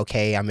that,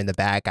 okay, I'm in the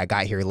back, I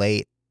got here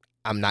late,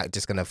 I'm not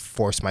just going to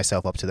force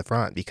myself up to the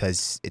front,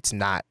 because it's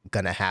not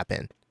going to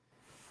happen.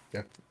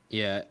 Yeah.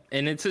 Yeah,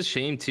 and it's a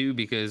shame too,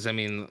 because I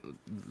mean,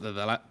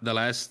 the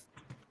last,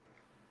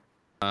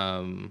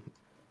 I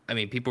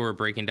mean, people were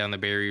breaking down the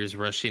barriers,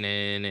 rushing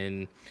in,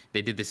 and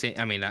they did the same.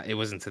 I mean, it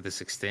wasn't to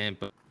this extent,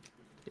 but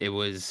it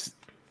was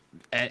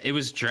it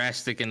was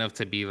drastic enough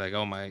to be like,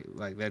 oh my,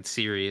 like that's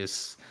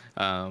serious.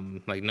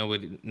 Like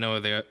no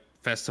other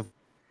festival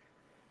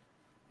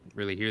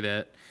really hear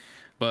that.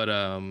 But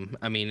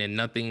I mean, and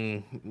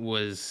nothing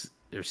was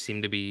or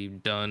seemed to be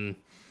done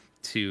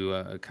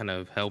to kind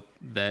of help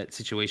that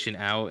situation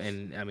out.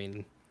 And I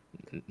mean,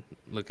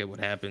 look at what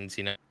happens.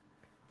 You know,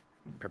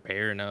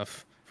 prepare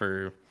enough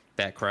for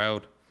that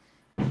crowd.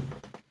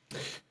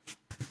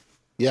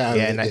 Yeah,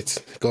 Yeah, and it's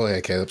go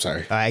ahead, Caleb.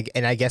 Sorry. I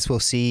guess we'll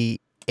see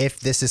if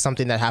this is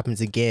something that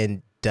happens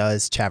again.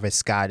 Does Travis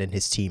Scott and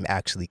his team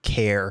actually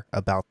care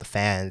about the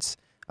fans?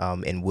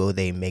 And will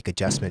they make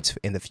adjustments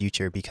in the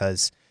future?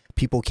 Because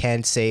people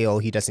can say, "Oh,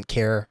 he doesn't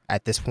care."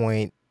 At this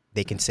point,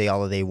 they can say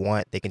all that they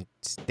want.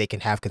 They can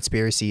have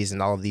conspiracies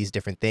and all of these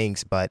different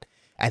things. But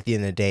at the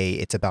end of the day,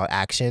 it's about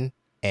action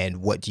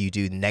and what do you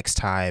do next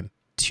time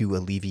to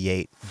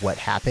alleviate what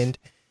happened.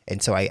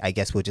 And so I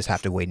guess we'll just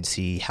have to wait and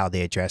see how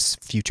they address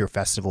future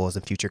festivals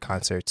and future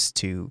concerts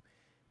to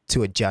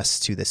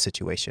adjust to this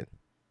situation.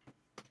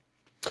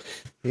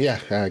 Yeah,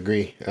 I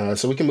agree.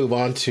 So we can move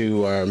on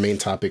to our main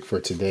topic for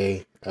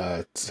today.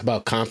 It's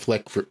about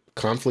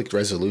conflict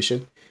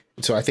resolution.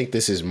 So I think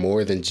this is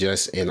more than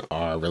just in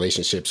our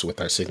relationships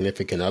with our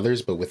significant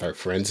others, but with our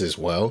friends as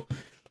well,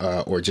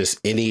 or just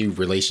any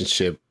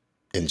relationship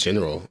in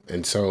general.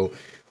 And so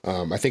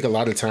I think a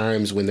lot of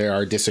times when there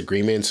are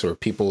disagreements or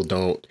people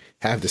don't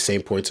have the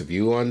same points of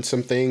view on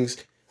some things,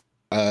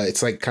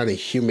 it's like kind of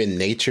human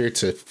nature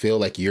to feel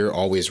like you're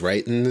always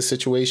right in the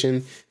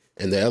situation.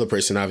 And the other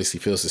person obviously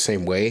feels the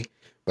same way.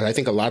 But I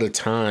think a lot of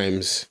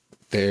times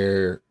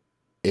there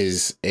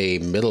is a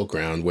middle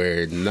ground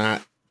where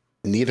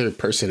neither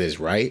person is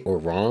right or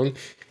wrong.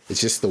 It's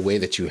just the way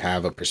that you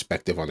have a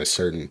perspective on a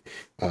certain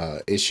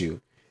issue.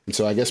 And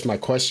so I guess my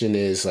question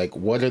is, like,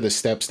 what are the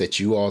steps that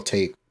you all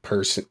take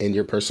in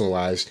your personal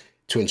lives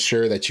to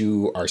ensure that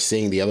you are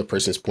seeing the other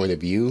person's point of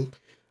view?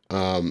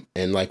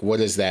 And like, what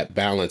is that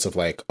balance of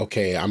like,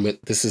 okay,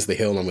 this is the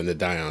hill I'm going to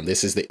die on.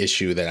 This is the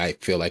issue that I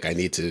feel like I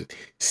need to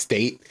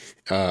state,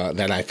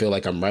 that I feel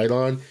like I'm right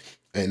on.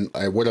 And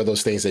what are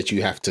those things that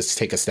you have to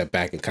take a step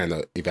back and kind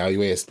of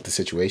evaluate the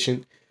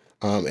situation?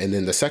 And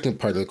then the second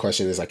part of the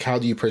question is like, how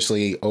do you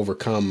personally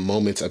overcome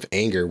moments of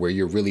anger where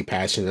you're really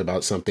passionate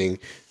about something?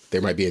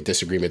 There might be a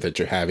disagreement that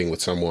you're having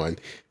with someone.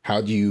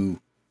 How do you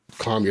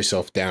calm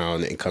yourself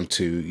down and come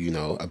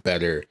to, a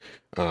better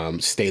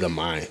state of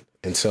mind?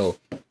 And so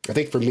I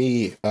think for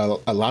me,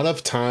 a lot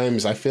of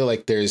times I feel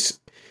like there's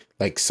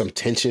like some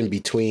tension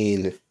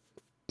between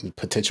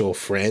potential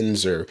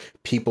friends or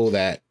people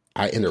that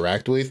I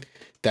interact with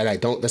that I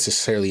don't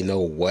necessarily know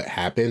what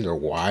happened or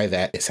why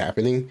that is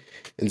happening.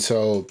 And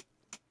so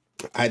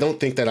I don't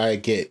think that I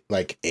get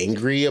like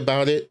angry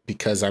about it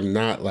because I'm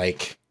not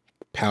like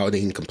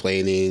pouting,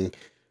 complaining,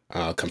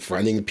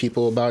 confronting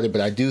people about it.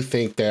 But I do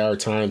think there are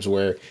times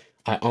where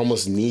I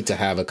almost need to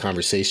have a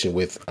conversation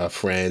with a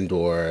friend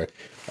or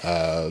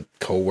a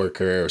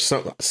coworker or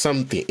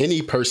something,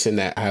 any person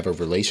that I have a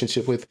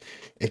relationship with,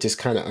 and just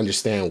kind of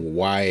understand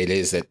why it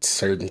is that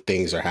certain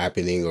things are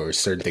happening or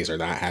certain things are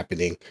not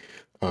happening.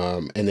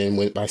 And then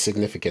with my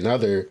significant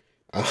other,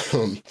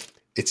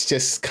 it's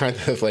just kind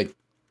of like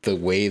the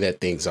way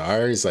that things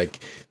are is like,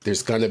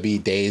 there's going to be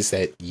days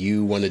that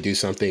you want to do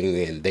something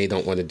and they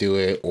don't want to do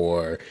it,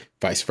 or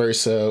vice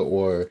versa,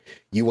 or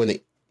you want to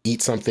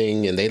eat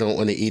something and they don't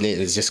want to eat it.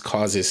 And it just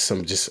causes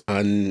some just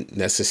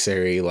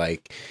unnecessary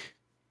like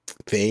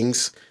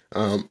things.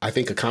 I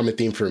think a common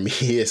theme for me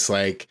is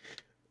like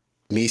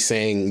me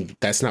saying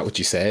that's not what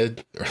you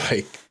said, or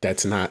like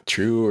that's not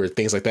true, or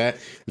things like that.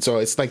 And so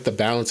it's like the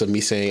balance of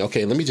me saying,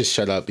 okay, let me just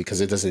shut up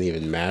because it doesn't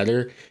even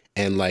matter.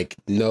 And like,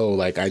 no,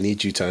 like I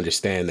need you to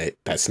understand that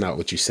that's not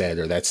what you said,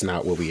 or that's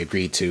not what we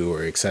agreed to,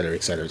 or et cetera,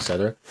 et cetera, et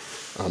cetera.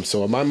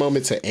 So in my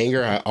moments of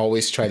anger, I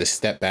always try to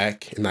step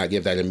back and not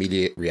give that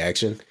immediate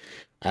reaction.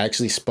 I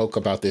actually spoke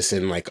about this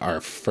in like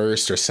our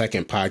first or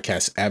second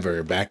podcast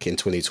ever back in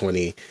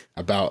 2020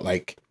 about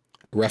like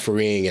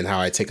refereeing and how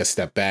I take a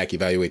step back,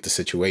 evaluate the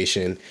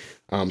situation.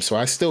 So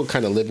I still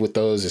kind of live with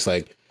those. It's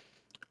like,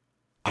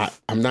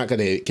 I'm not going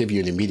to give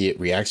you an immediate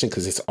reaction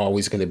because it's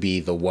always going to be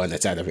the one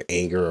that's out of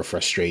anger or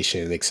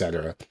frustration,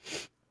 etc.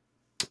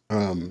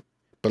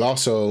 But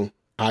also,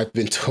 I've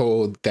been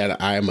told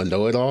that I am a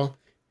know-it-all.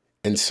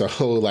 And so,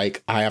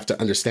 like, I have to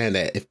understand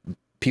that if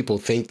people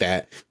think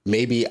that,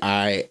 maybe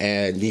I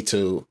need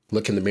to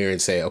look in the mirror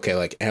and say, okay,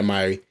 like, do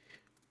I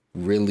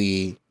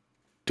really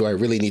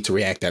need to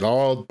react at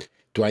all?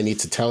 Do I need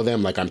to tell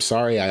them, like, I'm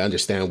sorry, I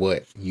understand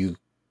what you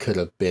could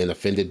have been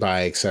offended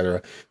by,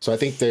 etc. So I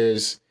think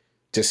there's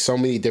just so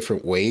many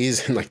different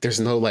ways, and like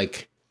there's no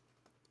like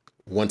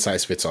one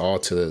size fits all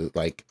to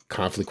like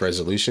conflict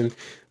resolution.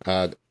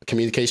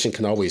 Communication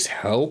can always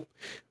help,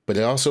 but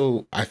it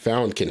also, I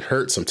found, can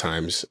hurt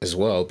sometimes as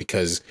well,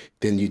 because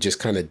then you just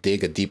kind of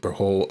dig a deeper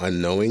hole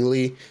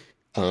unknowingly.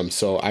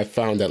 So I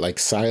found that like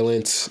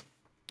silence,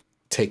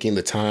 taking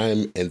the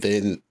time, and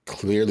then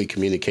clearly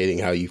communicating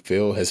how you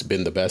feel has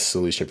been the best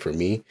solution for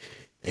me.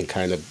 And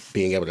kind of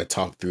being able to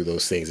talk through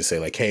those things and say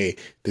like, hey,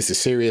 this is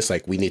serious.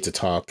 Like, we need to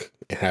talk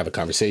and have a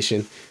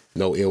conversation.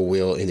 no ill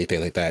will,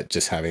 anything like that.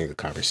 Just having a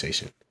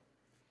conversation.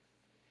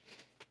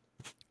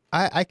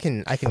 I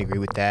can agree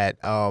with that.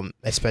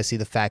 Especially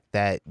the fact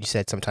that you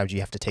said sometimes you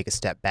have to take a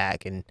step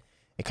back and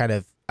kind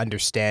of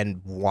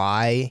understand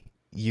why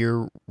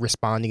you're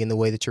responding in the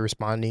way that you're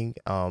responding.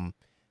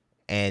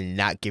 And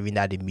not giving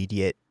that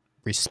immediate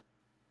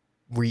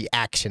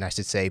reaction, I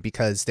should say,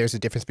 because there's a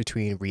difference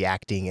between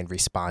reacting and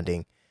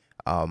responding.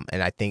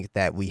 And I think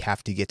that we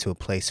have to get to a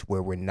place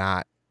where we're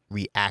not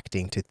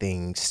reacting to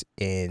things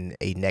in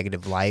a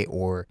negative light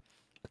or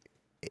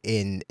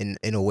in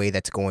a way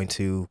that's going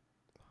to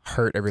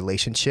hurt a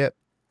relationship.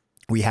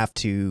 We have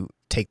to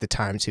take the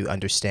time to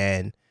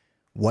understand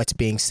what's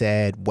being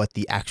said, what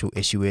the actual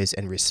issue is,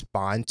 and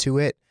respond to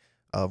it,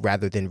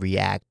 rather than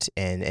react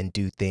and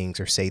do things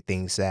or say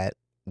things that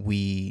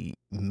we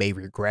may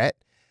regret.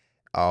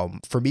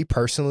 For me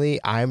personally,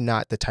 I'm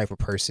not the type of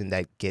person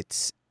that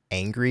gets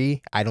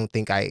angry. I don't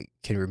think I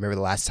can remember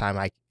the last time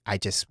I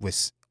just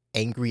was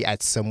angry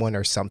at someone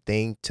or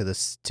something to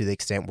the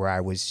extent where I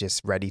was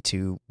just ready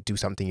to do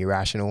something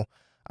irrational.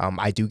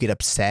 I do get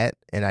upset,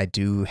 and I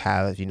do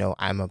have,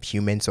 I'm a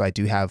human, so I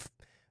do have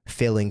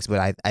feelings,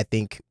 but I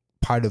think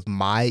part of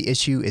my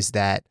issue is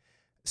that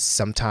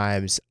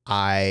sometimes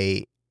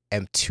I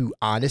am too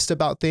honest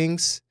about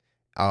things,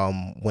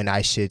 when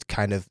I should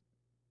kind of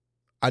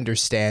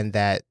understand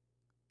that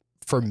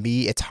for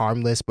me it's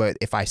harmless, but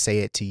if I say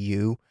it to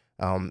you,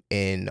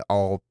 in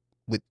all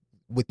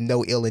with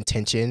no ill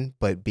intention,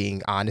 but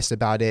being honest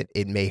about it,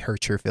 it may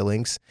hurt your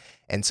feelings.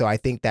 And so I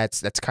think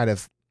that's kind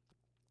of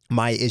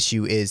my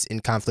issue is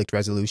in conflict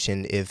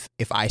resolution. If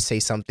I say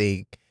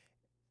something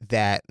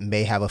that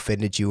may have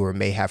offended you or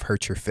may have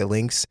hurt your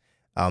feelings,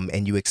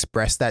 and you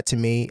express that to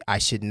me, I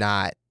should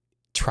not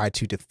try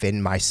to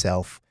defend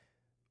myself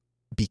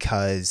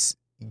because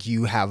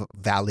you have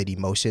valid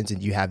emotions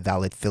and you have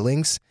valid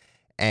feelings.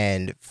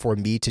 And for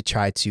me to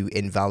try to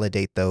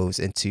invalidate those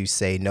and to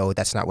say, no,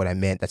 that's not what I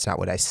meant, that's not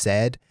what I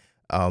said,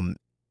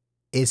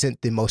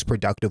 isn't the most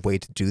productive way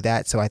to do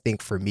that. So I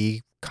think for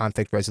me,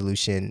 conflict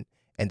resolution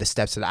and the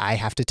steps that I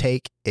have to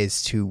take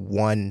is to,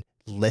 one,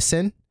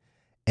 listen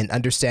and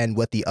understand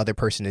what the other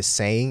person is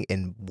saying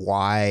and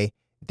why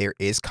there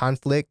is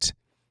conflict.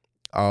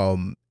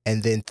 And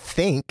then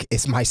think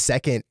is my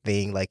second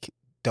thing. Like,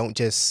 don't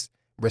just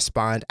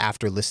respond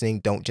after listening.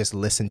 Don't just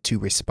listen to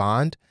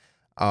respond.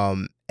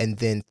 And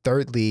then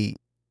thirdly,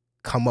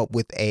 come up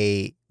with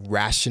a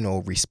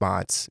rational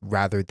response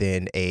rather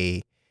than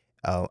a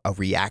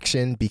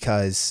reaction.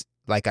 Because,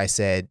 like I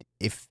said,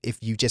 if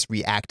you just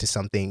react to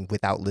something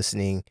without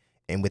listening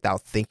and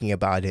without thinking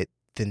about it,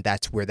 then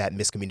that's where that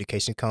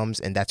miscommunication comes,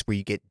 and that's where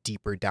you get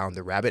deeper down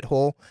the rabbit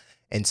hole.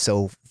 And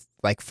so,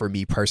 like, for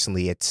me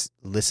personally, it's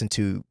listen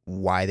to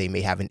why they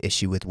may have an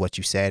issue with what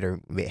you said or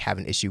may have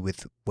an issue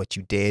with what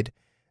you did,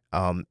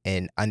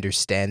 and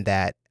understand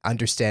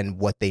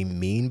what they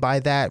mean by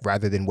that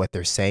rather than what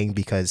they're saying,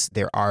 because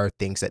there are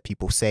things that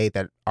people say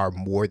that are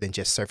more than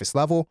just surface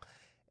level.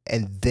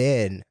 And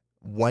then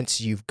once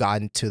you've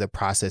gotten to the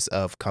process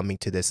of coming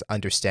to this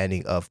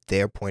understanding of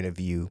their point of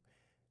view,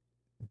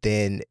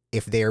 then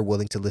if they're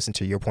willing to listen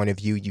to your point of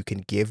view, you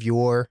can give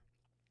your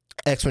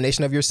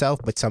explanation of yourself,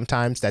 but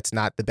sometimes that's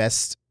not the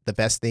best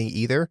thing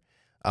either.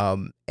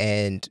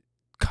 And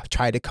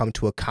try to come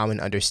to a common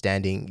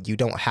understanding. You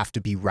don't have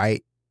to be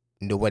right.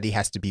 Nobody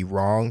has to be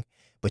wrong,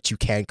 but you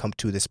can come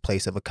to this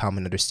place of a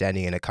common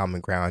understanding and a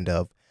common ground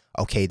of,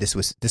 okay, this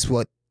is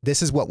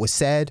what was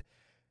said.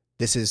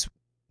 This is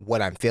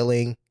what I'm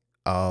feeling.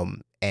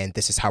 And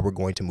this is how we're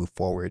going to move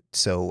forward.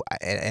 So,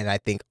 and I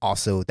think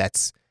also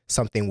that's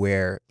something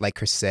where, like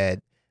Chris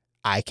said,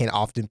 I can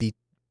often be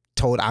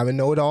told I'm a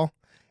know-it-all.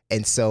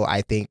 And so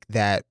I think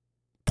that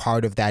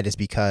part of that is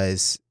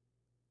because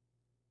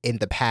in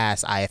the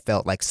past I have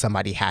felt like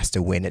somebody has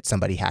to win it,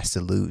 somebody has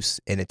to lose.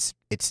 And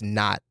it's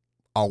not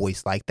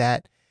always like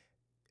that,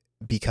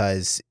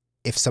 because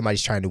if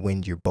somebody's trying to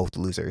win, you're both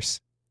losers.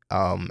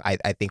 I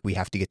think we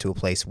have to get to a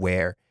place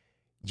where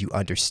you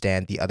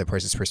understand the other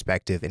person's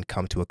perspective and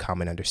come to a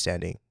common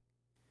understanding.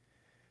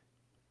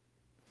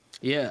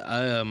 Yeah,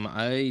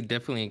 I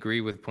definitely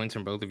agree with points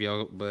from both of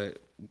y'all. But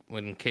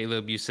when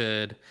Caleb, you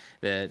said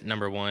that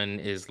number one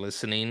is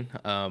listening,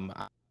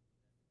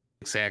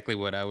 exactly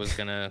what I was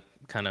gonna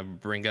kind of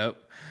bring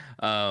up.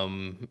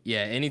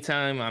 Yeah,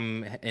 anytime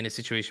I'm in a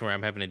situation where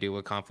I'm having to deal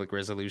with conflict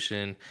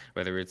resolution,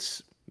 whether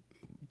it's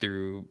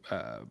through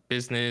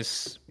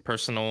business,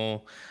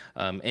 personal,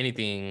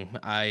 anything,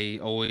 I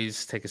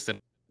always take a step.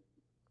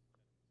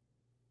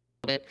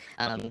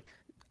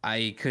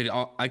 I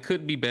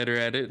could be better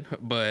at it,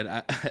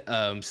 but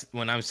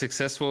when I'm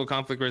successful at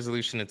conflict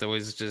resolution, it's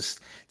always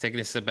just taking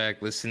a step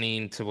back,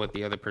 listening to what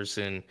the other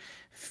person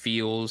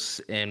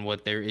feels and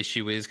what their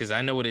issue is, because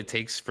I know what it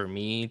takes for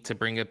me to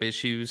bring up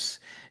issues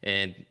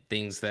and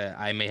things that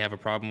I may have a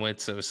problem with.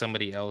 So if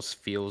somebody else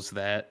feels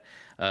that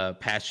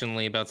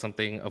passionately about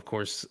something, of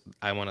course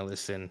I want to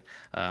listen.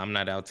 I'm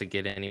not out to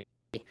get any,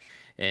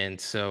 and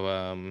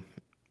so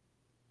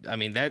I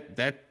mean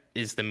that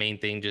is the main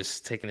thing,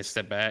 just taking a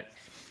step back.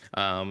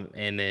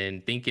 and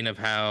then thinking of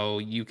how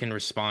you can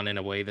respond in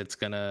a way that's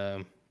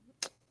gonna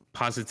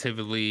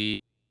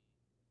positively,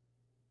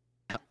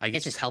 I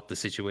guess, just help the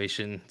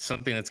situation,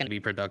 something that's going to be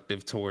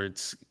productive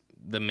towards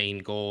the main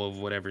goal of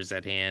whatever's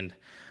at hand.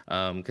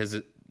 Because,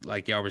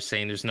 like y'all were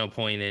saying, there's no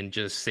point in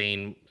just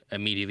saying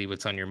immediately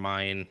what's on your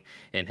mind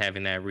and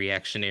having that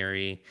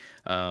reactionary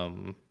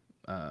um,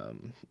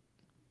 um,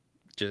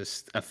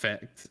 just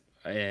effect.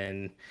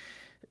 And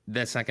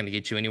that's not going to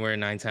get you anywhere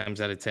 9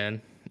 times out of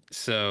 10.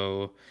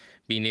 So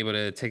being able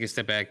to take a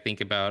step back,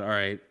 think about, all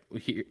right,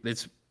 here,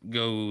 let's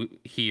go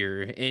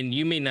here, and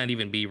you may not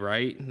even be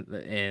right.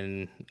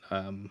 And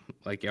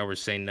like y'all were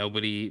saying,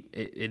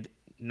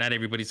 not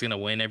everybody's going to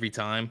win every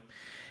time.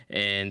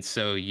 And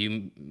so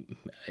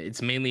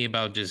it's mainly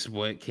about just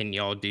what can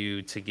y'all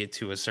do to get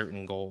to a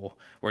certain goal.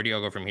 Where do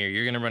y'all go from here?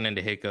 You're going to run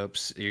into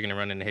hiccups. You're going to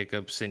run into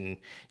hiccups in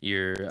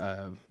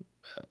your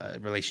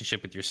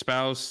relationship with your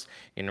spouse.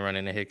 You're gonna run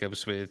into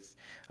hiccups with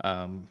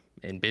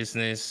in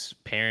business,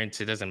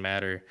 parents. It doesn't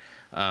matter.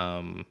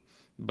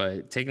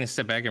 But taking a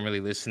step back and really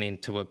listening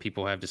to what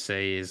people have to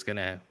say is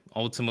gonna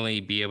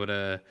ultimately be able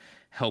to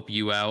help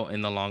you out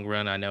in the long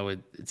run. I know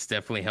it's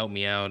definitely helped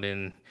me out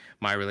in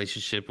my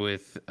relationship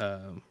with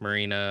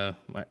Marina,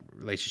 my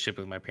relationship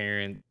with my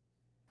parents,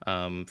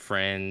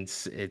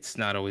 friends. It's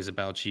not always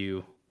about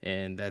you,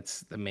 and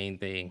that's the main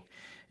thing.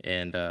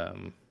 And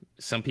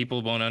some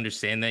people won't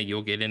understand that.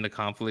 You'll get into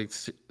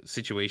conflict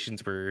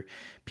situations where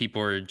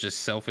people are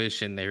just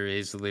selfish, and there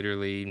is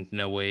literally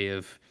no way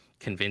of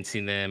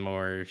convincing them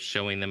or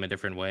showing them a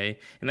different way,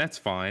 and that's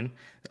fine.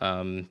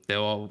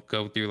 They'll all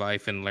go through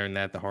life and learn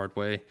that the hard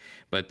way.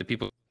 But the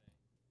people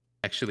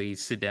actually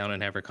sit down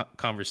and have a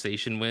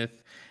conversation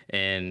with,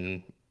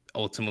 and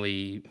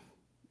ultimately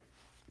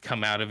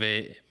come out of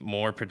it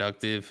more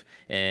productive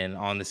and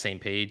on the same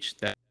page.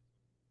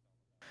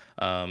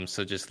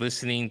 So just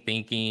listening,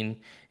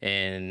 thinking,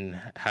 and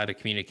how to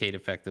communicate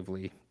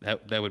effectively.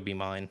 That would be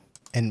mine.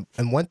 And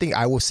one thing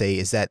I will say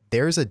is that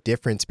there's a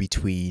difference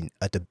between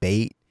a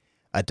debate,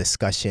 a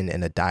discussion,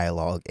 and a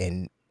dialogue.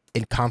 And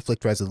in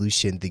conflict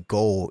resolution, the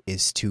goal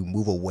is to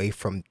move away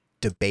from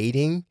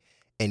debating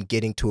and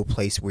getting to a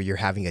place where you're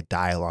having a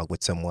dialogue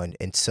with someone.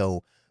 And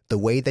so the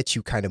way that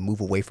you kind of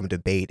move away from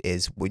debate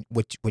is when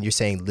you're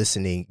saying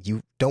listening,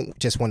 you don't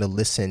just want to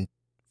listen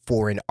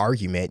for an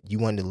argument. You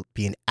want to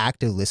be an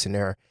active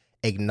listener,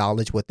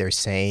 acknowledge what they're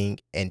saying,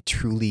 and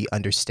truly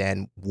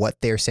understand what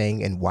they're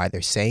saying and why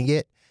they're saying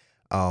it.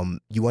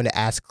 You want to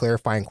ask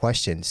clarifying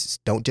questions.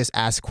 Don't just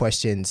ask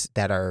questions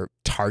that are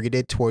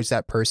targeted towards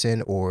that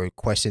person or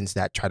questions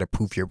that try to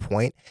prove your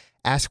point.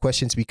 Ask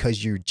questions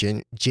because you're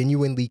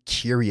genuinely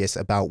curious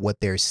about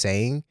what they're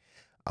saying.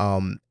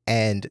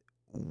 And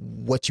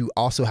what you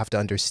also have to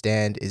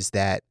understand is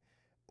that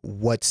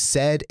what's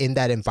said in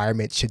that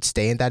environment should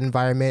stay in that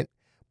environment,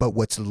 but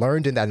what's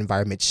learned in that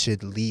environment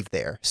should leave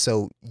there.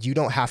 So you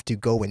don't have to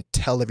go and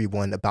tell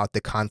everyone about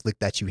the conflict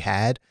that you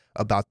had,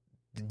 about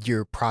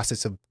your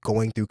process of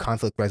going through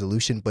conflict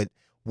resolution, but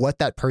what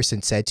that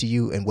person said to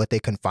you and what they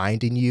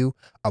confided in you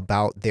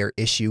about their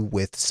issue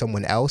with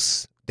someone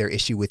else, their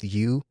issue with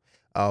you,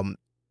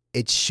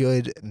 it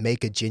should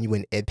make a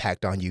genuine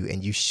impact on you,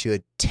 and you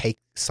should take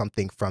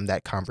something from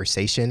that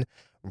conversation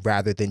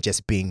rather than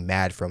just being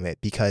mad from it.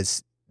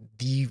 Because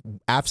the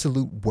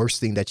absolute worst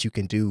thing that you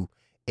can do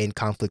in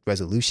conflict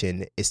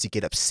resolution is to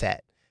get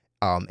upset.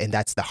 And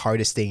that's the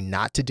hardest thing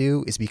not to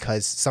do, is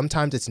because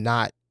sometimes it's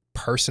not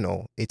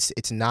personal.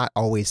 It's not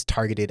always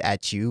targeted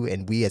at you.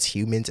 And we as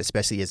humans,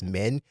 especially as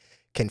men,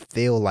 can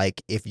feel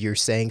like if you're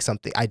saying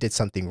something, I did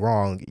something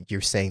wrong, you're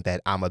saying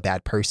that I'm a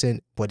bad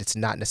person, but it's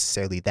not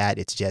necessarily that.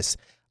 It's just,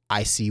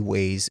 I see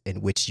ways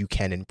in which you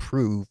can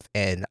improve.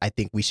 And I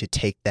think we should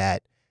take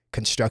that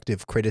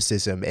constructive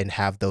criticism and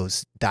have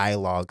those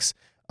dialogues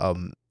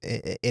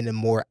in a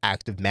more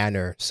active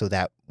manner so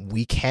that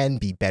we can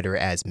be better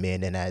as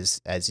men and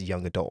as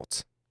young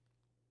adults.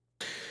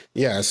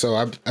 Yeah, so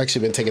I've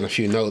actually been taking a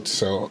few notes.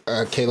 So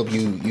Caleb,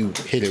 you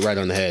hit it right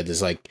on the head.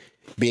 It's like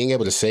being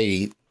able to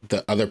say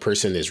the other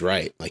person is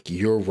right, like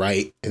you're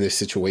right in this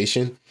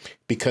situation,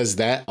 because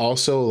that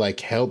also like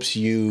helps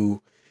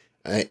you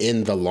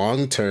in the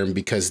long term,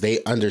 because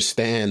they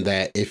understand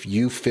that if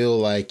you feel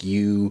like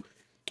you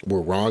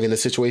were wrong in the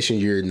situation,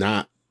 you're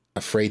not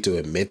afraid to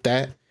admit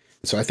that.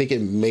 So I think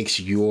it makes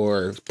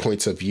your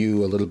points of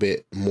view a little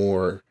bit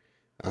more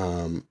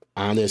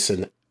honest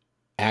and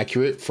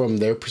accurate from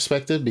their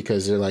perspective,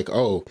 because they're like,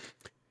 oh,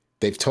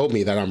 they've told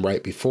me that I'm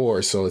right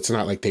before, so it's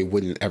not like they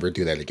wouldn't ever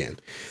do that again.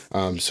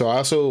 So I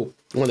also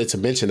wanted to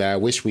mention that I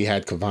wish we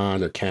had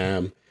Kavan or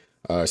Cam,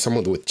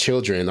 someone with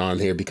children on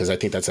here, because I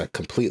think that's a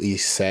completely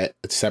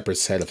separate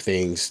set of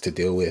things to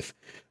deal with.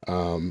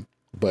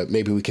 But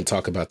maybe we can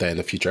talk about that in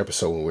a future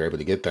episode when we're able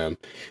to get them.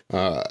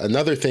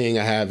 Another thing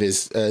I have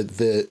is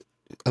the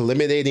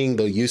eliminating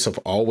the use of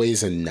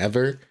always and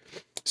never.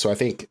 So I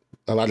think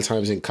a lot of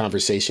times in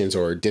conversations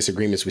or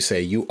disagreements, we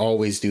say, you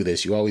always do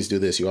this, you always do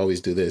this, you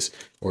always do this,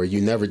 or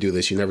you never do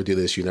this, you never do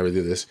this, you never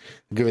do this.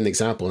 I'll give an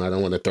example, and I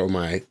don't want to throw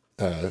my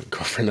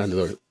girlfriend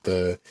under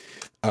the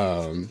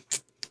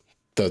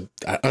the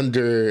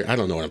under, I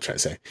don't know what I'm trying to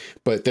say,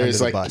 but Under there's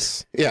the like,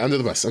 bus. yeah, under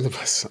the bus,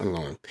 I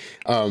don't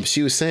know.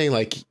 She was saying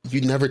like,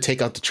 you never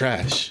take out the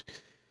trash. I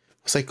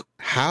was like,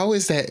 how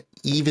is that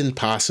even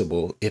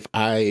possible? If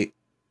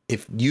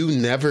you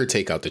never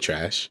take out the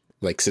trash,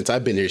 like since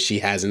I've been here, she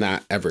has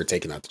not ever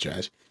taken out the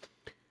trash,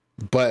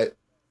 but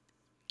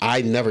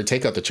I never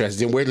take out the trash.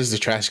 Then where does the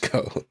trash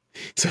go?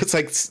 So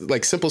it's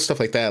like simple stuff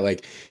like that.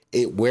 Like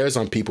it wears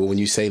on people when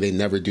you say they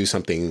never do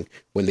something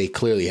when they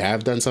clearly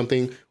have done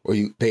something, or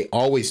they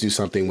always do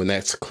something when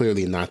that's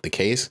clearly not the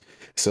case.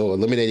 So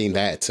eliminating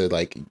that to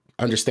like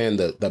understand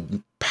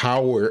the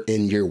power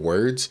in your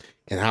words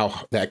and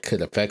how that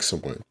could affect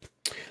someone.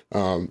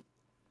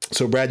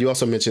 So Brad, you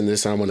also mentioned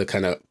this. I want to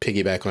kind of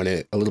piggyback on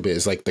it a little bit.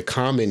 Is like the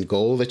common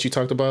goal that you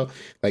talked about.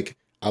 Like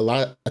a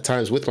lot of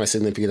times with my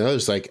significant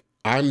others, like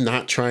I'm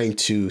not trying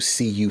to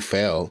see you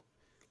fail.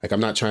 Like I'm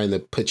not trying to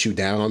put you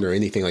down or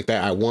anything like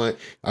that. I want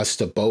us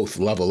to both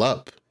level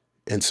up.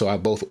 And so I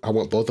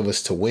want both of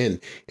us to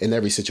win in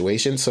every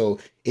situation. So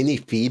any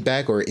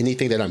feedback or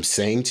anything that I'm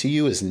saying to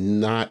you is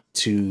not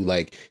to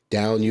like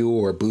down you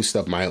or boost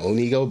up my own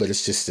ego, but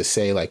it's just to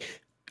say like,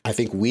 I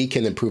think we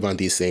can improve on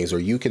these things, or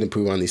you can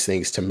improve on these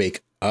things to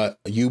make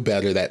you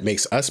better. That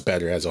makes us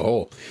better as a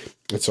whole.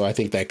 And so I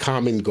think that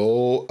common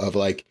goal of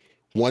like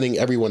wanting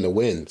everyone to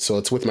win. So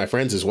it's with my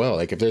friends as well.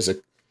 Like if there's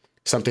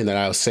something that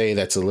I'll say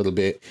that's a little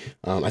bit,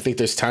 I think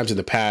there's times in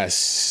the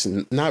past,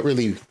 not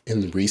really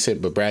in the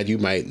recent, but Brad, you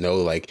might know,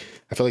 like,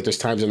 I feel like there's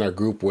times in our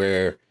group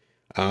where,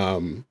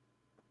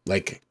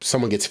 like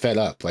someone gets fed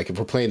up. Like if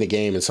we're playing the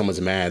game and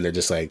someone's mad, and they're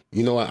just like,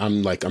 you know what,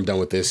 I'm done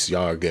with this.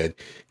 Y'all are good.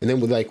 And then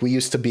we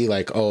used to be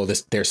like, oh,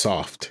 they're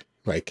soft.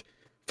 Like,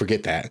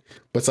 forget that.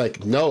 But it's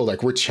like, no,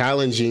 like we're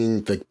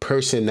challenging the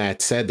person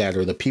that said that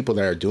or the people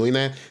that are doing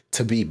that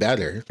to be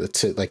better.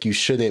 To like, you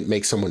shouldn't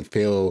make someone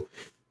feel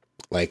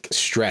like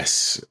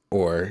stress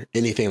or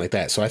anything like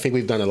that. So I think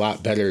we've done a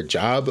lot better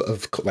job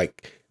of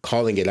like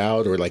calling it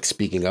out or like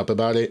speaking up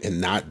about it and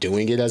not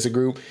doing it as a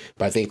group.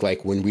 But I think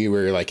like when we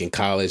were like in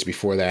college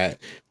before that,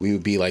 we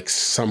would be like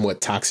somewhat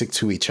toxic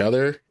to each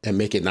other and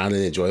make it not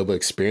an enjoyable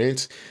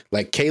experience.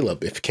 Like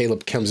Caleb, if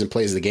Caleb comes and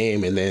plays the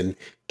game and then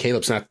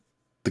Caleb's not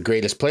the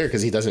greatest player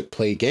because he doesn't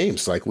play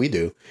games like we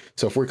do.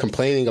 So if we're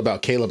complaining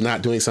about Caleb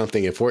not doing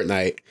something in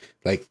Fortnite,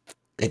 like,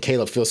 and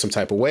Caleb feels some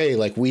type of way,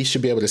 like we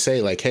should be able to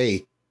say like,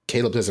 hey,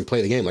 Caleb doesn't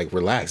play the game, like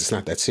relax, it's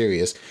not that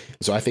serious.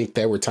 So I think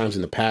there were times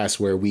in the past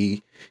where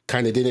we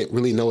kind of didn't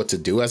really know what to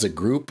do as a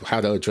group,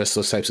 how to address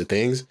those types of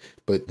things.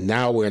 But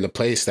now we're in a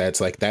place that's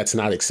like, that's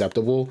not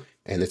acceptable.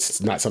 And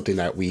it's not something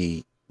that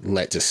we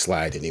let just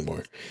slide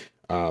anymore.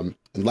 And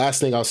last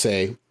thing I'll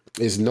say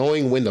is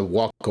knowing when to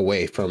walk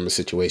away from a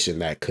situation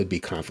that could be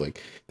conflict.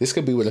 This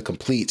could be with a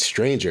complete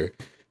stranger.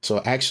 So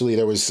actually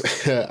there was,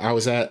 I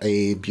was at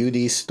a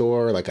beauty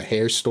store, like a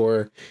hair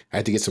store. I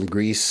had to get some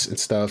grease and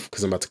stuff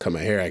because I'm about to cut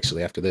my hair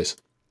actually after this.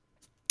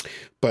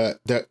 But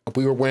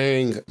we were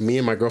wearing, me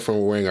and my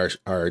girlfriend were wearing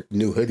our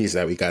new hoodies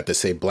that we got that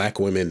say Black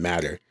Women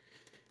Matter.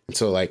 And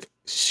so like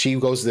she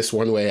goes this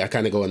one way, I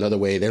kind of go another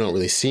way. They don't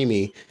really see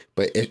me.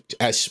 But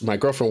as my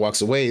girlfriend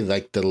walks away,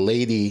 like the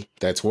lady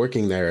that's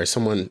working there, or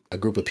someone, a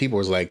group of people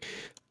was like,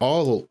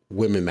 all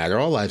women matter,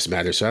 all lives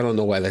matter. So I don't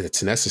know why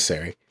that's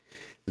necessary.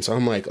 And so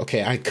I'm like,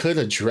 okay, I could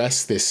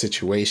address this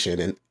situation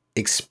and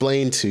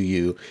explain to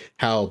you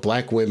how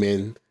Black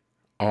women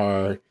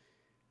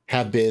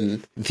have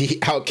been the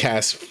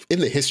outcasts in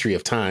the history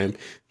of time.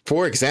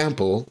 For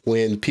example,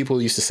 when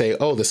people used to say,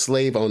 oh, the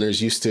slave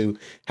owners used to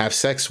have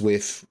sex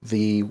with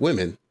the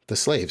women, the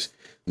slaves.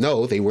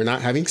 No, they were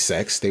not having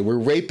sex. They were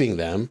raping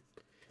them.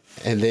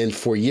 And then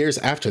for years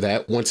after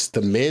that, once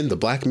the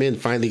Black men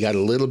finally got a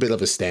little bit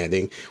of a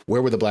standing,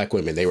 where were the Black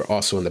women? They were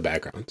also in the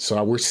background.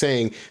 So we're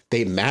saying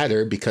they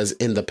matter because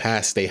in the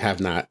past, they have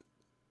not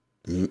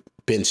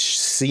been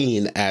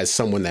seen as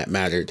someone that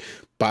mattered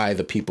by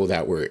the people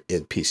that were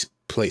in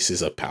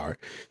places of power.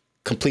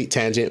 Complete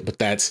tangent, but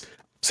that's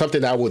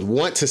something I would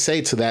want to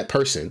say to that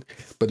person.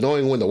 But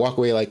knowing when to walk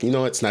away, like, you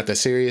know, it's not that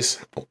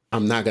serious.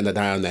 I'm not going to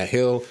die on that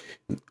hill.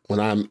 When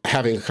I'm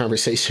having a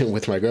conversation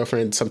with my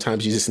girlfriend,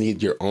 sometimes you just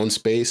need your own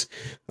space.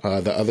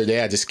 The other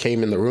day, I just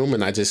came in the room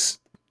and I just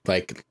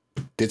like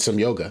did some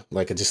yoga.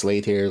 Like I just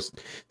laid here.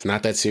 It's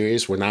not that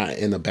serious. We're not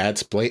in a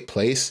bad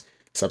place.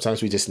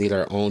 Sometimes we just need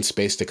our own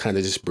space to kind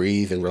of just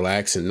breathe and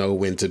relax and know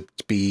when to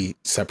be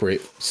separate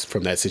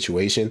from that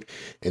situation.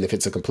 And if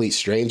it's a complete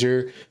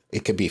stranger,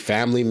 it could be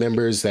family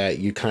members that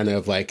you kind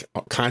of like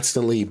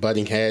constantly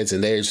butting heads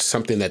and there's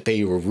something that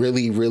they were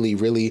really, really,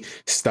 really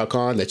stuck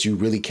on that you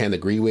really can't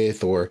agree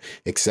with or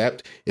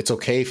accept. It's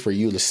okay for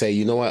you to say,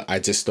 you know what, I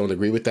just don't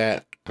agree with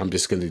that. I'm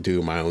just going to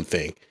do my own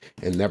thing,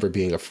 and never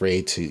being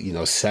afraid to, you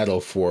know, settle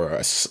for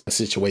a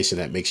situation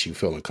that makes you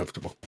feel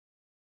uncomfortable.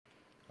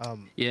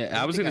 Yeah,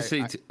 I was gonna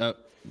say.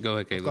 Go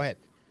ahead, Caleb. Go ahead.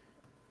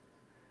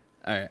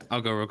 All right,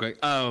 I'll go real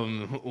quick.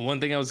 One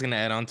thing I was gonna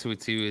add on to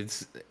it too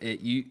is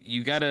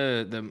you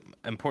gotta, the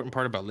important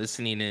part about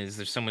listening is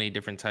there's so many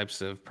different types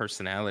of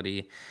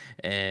personality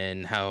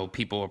and how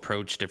people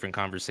approach different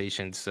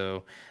conversations.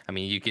 So I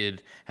mean, you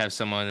could have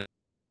someone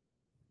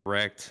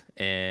direct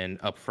and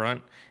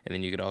upfront, and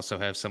then you could also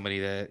have somebody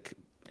that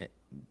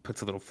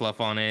puts a little fluff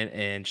on it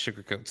and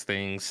sugarcoats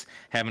things,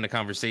 having a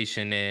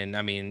conversation. And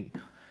I mean,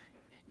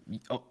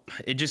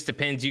 it just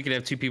depends. You could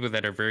have two people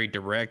that are very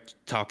direct,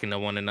 talking to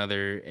one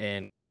another,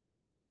 and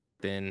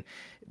then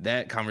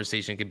that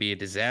conversation could be a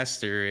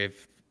disaster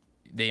if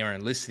they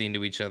aren't listening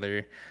to each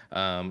other,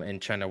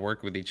 and trying to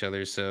work with each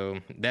other. So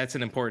that's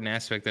an important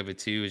aspect of it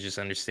too, is just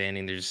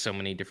understanding there's so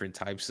many different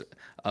types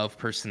of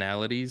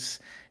personalities,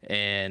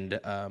 and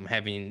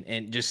having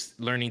and just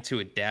learning to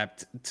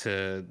adapt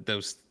to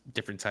those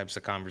different types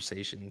of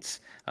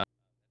conversations.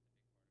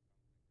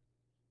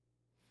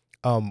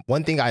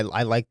 One thing I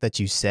like that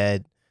you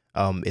said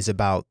is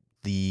about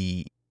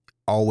the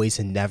always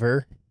and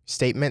never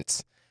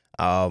statements.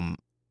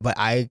 But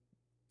I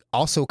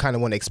also kind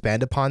of want to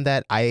expand upon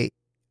that. I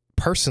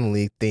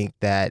personally think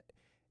that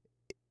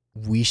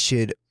we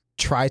should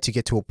try to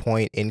get to a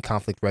point in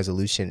conflict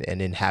resolution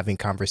and in having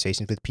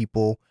conversations with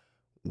people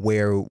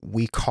where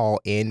we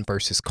call in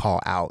versus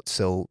call out.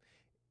 So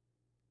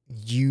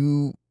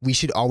we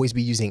should always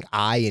be using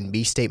I and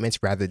me statements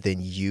rather than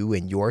you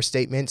and your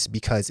statements,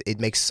 because it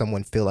makes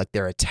someone feel like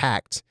they're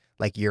attacked,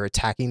 like you're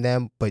attacking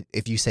them. But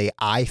if you say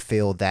I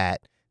feel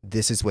that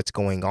this is what's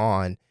going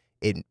on,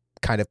 it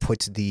kind of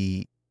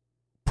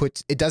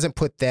it doesn't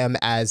put them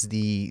as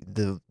the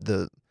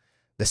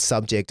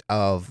subject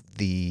of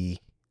the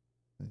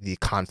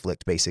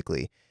conflict,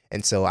 basically.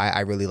 And so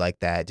I really like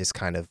that, just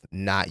kind of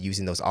not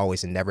using those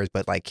always and nevers,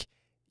 but like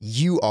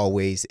you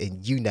always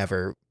and you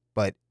never,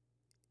 but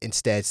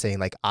instead saying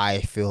like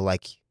I feel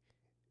like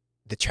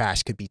the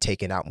trash could be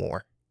taken out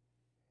more.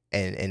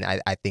 And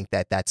I think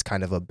that that's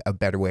kind of a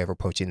better way of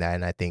approaching that.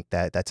 And I think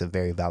that that's a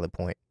very valid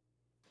point.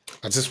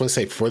 I just want to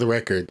say, for the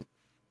record,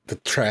 the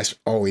trash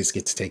always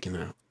gets taken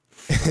out.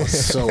 I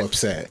was so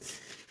upset.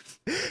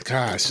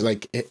 Gosh,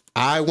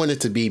 I want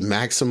it to be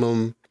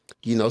maximum.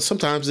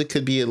 Sometimes it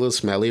could be a little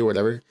smelly or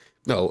whatever.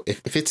 No,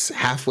 if it's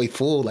halfway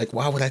full, like,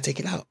 why would I take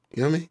it out?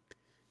 You know what I mean?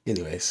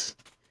 Anyways,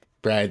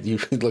 Brad, you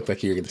look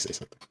like you were going to say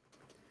something.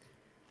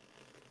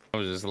 I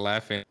was just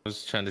laughing. I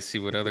was trying to see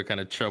what other kind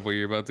of trouble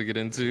you're about to get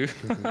into.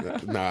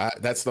 No,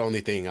 that's the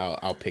only thing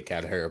I'll pick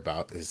at her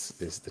about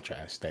is the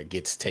trash that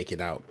gets taken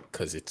out,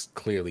 because it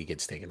clearly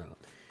gets taken out.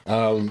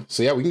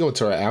 So yeah, we can go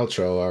to our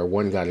outro. Our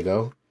one gotta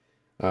go.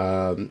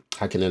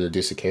 I can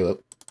introduce it,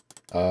 Caleb.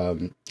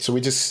 So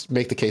we just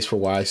make the case for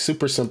why.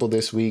 Super simple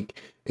this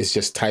week. It's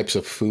just types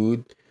of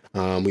food.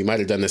 We might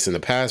have done this in the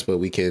past, but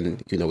we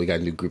can, we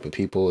got a new group of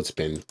people. It's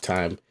been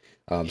time.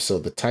 So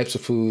the types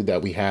of food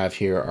that we have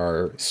here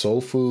are soul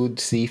food,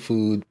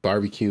 seafood,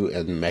 barbecue,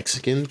 and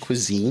Mexican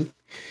cuisine.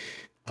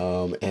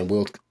 And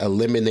we'll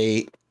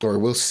eliminate, or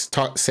we'll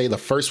say the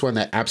first one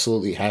that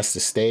absolutely has to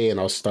stay. And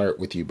I'll start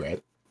with you,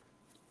 Brad.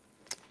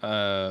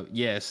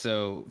 Yeah.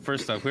 So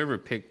first off, whoever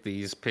picked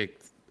these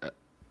picked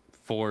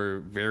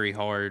four very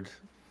hard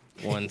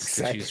ones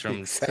to choose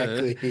from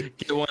to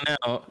get one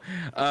out.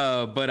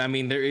 But I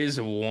mean, there is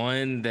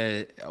one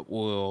that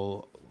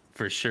will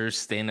for sure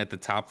staying at the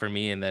top for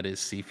me, and that is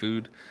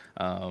seafood.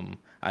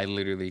 I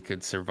literally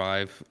could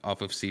survive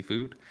off of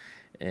seafood.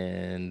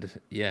 And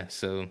yeah,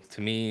 so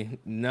to me,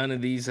 none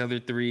of these other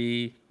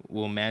three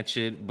will match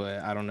it, but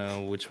I don't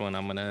know which one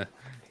I'm gonna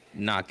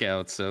knock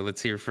out. So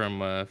let's hear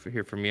from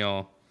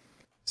y'all.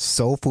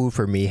 Soul food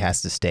for me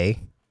has to stay.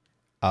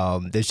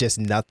 There's just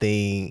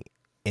nothing,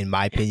 in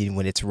my opinion,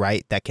 when it's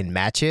right, that can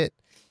match it.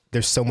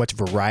 There's so much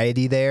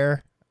variety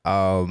there,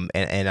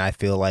 and I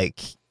feel like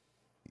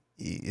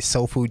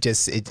soul food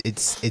just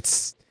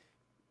it's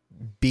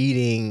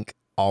beating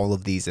all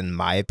of these, in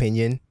my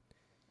opinion.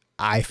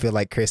 I feel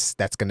like Chris,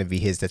 that's gonna be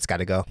his. That's got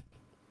to go.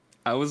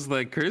 I was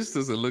like, Chris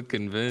doesn't look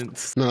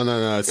convinced. No,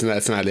 it's not.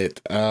 That's not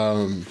it.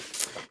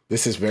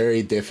 This is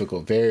very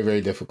difficult. Very,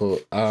 very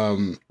difficult.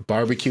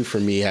 Barbecue for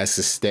me has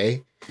to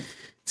stay.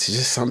 It's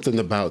just something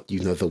about,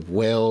 the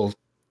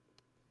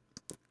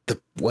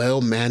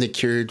well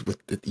manicured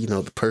with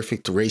the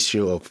perfect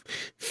ratio of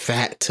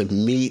fat to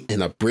meat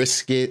and a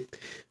brisket,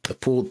 the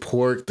pulled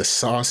pork, the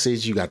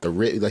sausage, you got the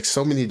rib, like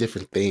so many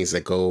different things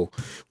that go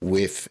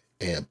with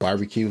a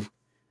barbecue.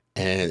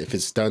 And if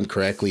it's done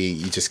correctly,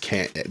 you just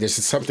can't. There's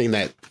something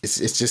that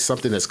it's just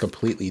something that's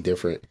completely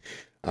different.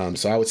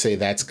 So I would say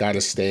that's got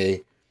to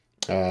stay.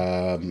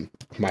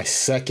 My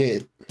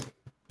second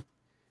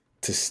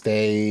to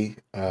stay,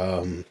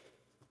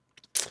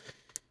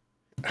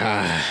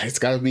 it's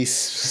got to be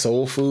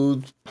soul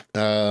food,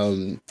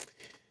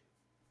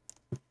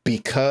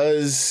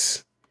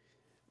 because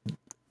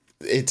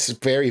it's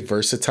very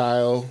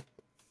versatile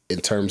in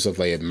terms of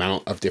like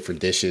amount of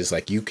different dishes.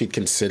 Like you could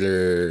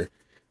consider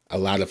a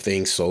lot of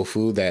things soul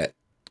food that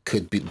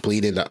could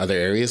bleed into other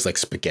areas, like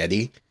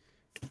spaghetti.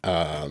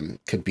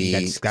 Could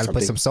be. Got to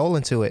put some soul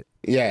into it.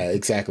 Yeah,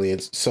 exactly.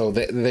 And so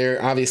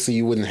there, obviously,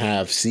 you wouldn't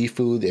have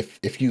seafood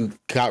if you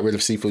got rid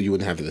of seafood. You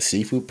wouldn't have the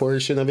seafood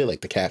portion of it,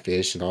 like the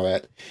catfish and all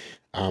that.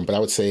 But I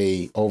would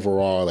say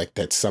overall, like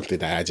that's something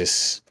that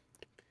it's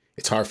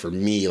hard for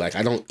me. Like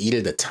I don't eat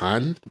it a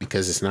ton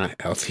because it's not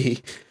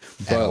healthy.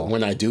 at But all.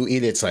 when I do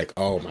eat it, it's like,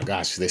 oh my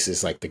gosh, this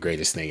is like the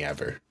greatest thing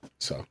ever.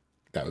 So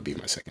that would be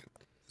my second.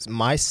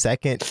 My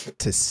second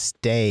to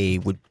stay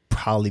would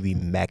probably be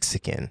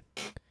Mexican.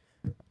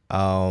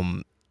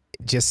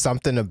 Just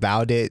something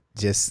about it.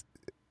 Just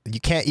you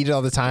can't eat it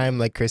all the time,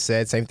 like Chris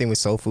said. Same thing with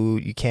soul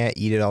food. You can't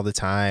eat it all the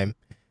time,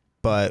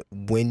 but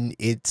when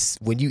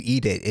you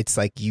eat it, it's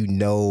like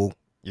you're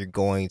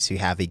going to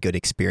have a good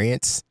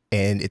experience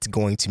and it's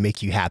going to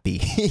make you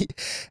happy.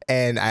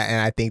 and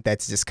I think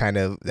that's just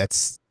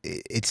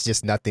it's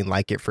just nothing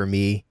like it for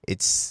me.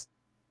 It's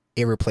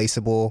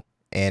irreplaceable,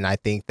 and I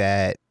think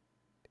that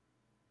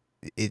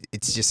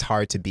it's just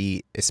hard to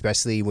beat,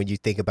 especially when you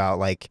think about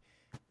like,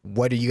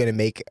 what are you gonna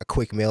make a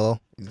quick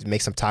meal?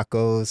 Make some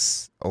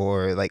tacos,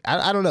 or like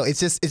I don't know. It's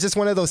just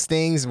one of those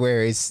things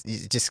where you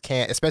just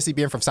can't. Especially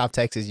being from South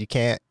Texas, you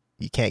can't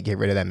get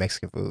rid of that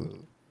Mexican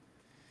food.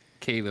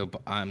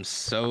 Caleb, I'm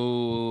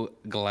so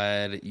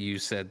glad you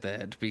said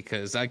that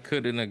because I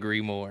couldn't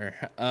agree more.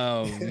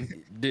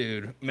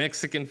 Dude,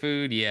 Mexican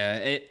food,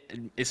 yeah.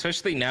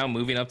 Especially now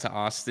moving up to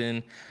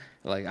Austin.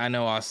 Like, I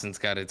know Austin's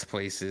got its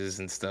places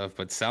and stuff,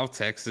 but South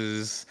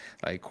Texas,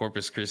 like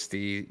Corpus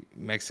Christi,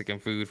 Mexican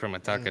food from a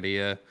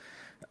taqueria,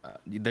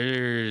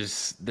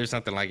 there's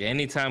nothing like it.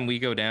 Anytime we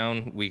go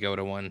down, we go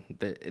to one.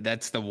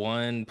 That's the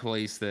one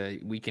place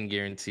that we can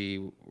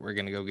guarantee we're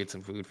gonna go get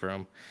some food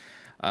from.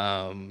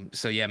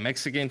 So yeah,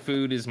 Mexican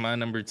food is my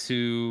number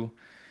two.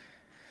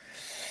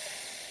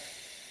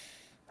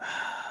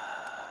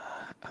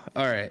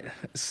 All right,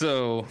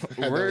 so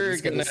we're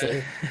gonna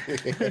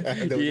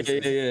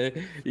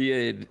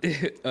yeah.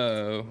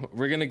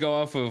 We're gonna go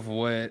off of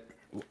what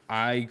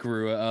I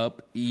grew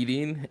up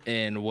eating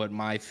and what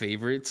my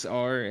favorites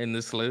are in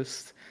this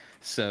list.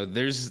 So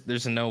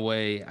there's no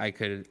way I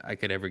could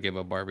ever give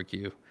up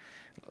barbecue,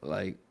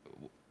 like,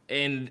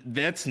 and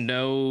that's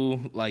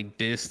no like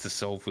diss to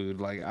soul food.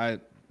 Like,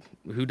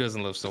 who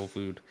doesn't love soul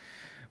food?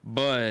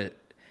 But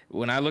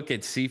when I look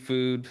at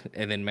seafood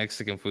and then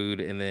Mexican food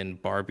and then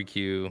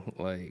barbecue,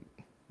 like,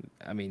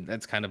 I mean,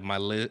 that's kind of my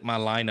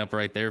lineup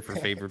right there for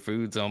favorite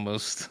foods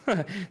almost.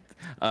 But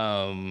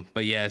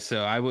yeah,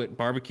 so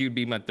barbecue would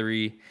be my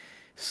three.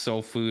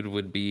 Soul food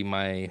would be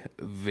my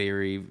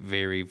very,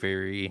 very,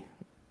 very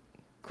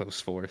close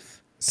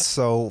fourth.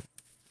 So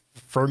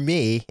for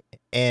me,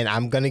 and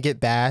I'm gonna get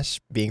bashed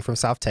being from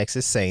South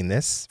Texas saying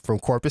this, from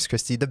Corpus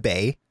Christi, the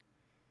Bay,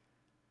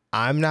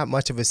 I'm not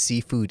much of a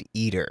seafood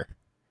eater.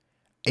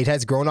 It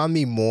has grown on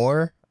me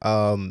more,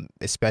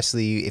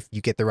 especially if you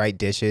get the right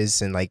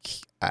dishes, and like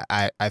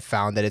I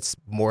found that it's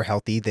more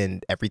healthy than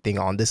everything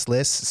on this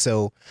list.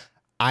 So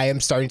I am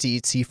starting to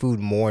eat seafood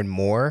more and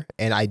more,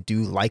 and I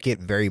do like it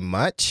very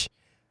much,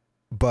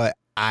 but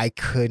I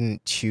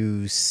couldn't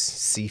choose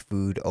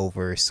seafood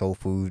over soul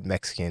food,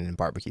 Mexican, and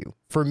barbecue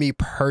for me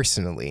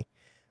personally.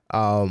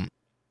 And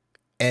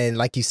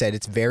like you said,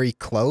 it's very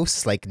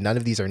close. Like, none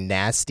of these are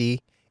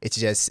nasty. It's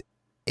just,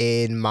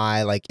 in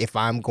my, like, if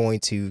I'm going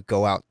to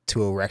go out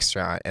to a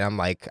restaurant and I'm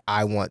like,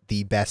 I want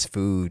the best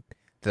food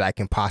that I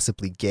can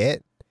possibly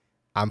get,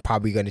 I'm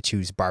probably going to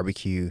choose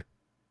barbecue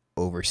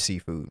over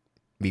seafood,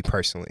 me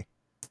personally.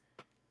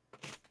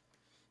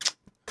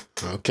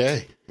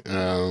 Okay.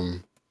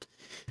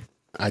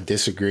 I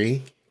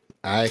disagree.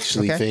 I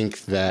actually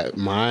think that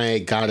my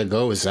gotta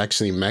go is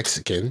actually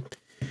Mexican.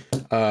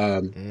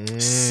 Okay,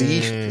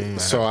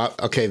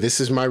 this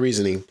is my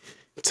reasoning.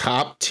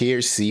 Top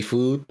tier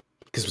seafood,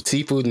 because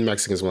seafood in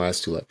Mexican is my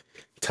last two left.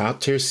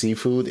 Top tier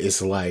seafood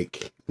is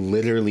like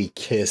literally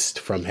kissed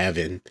from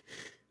heaven.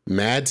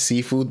 Mad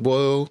seafood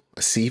boil,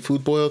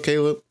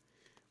 Caleb,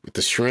 with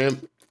the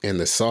shrimp and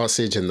the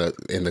sausage and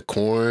the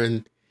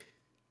corn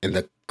and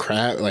the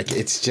crab. Like,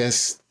 it's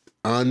just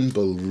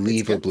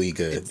unbelievably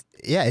good.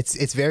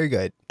 It's very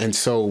good. And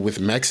so with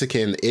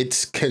Mexican,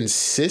 it's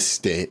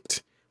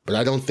consistent, but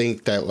I don't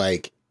think that,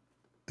 like,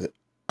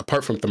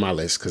 apart from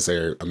tamales, because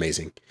they're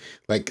amazing,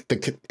 like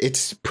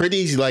it's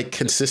pretty like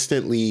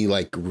consistently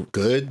like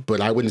good, but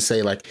I wouldn't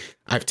say like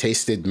I've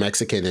tasted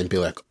Mexican and be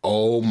like,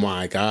 oh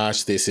my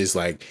gosh, this is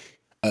like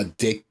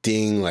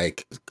addicting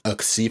like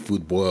a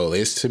seafood boil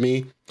is to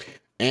me.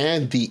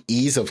 And the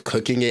ease of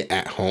cooking it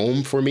at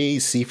home, for me,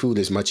 seafood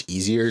is much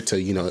easier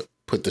to,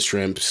 put the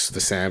shrimps, the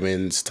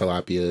salmons,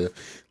 tilapia,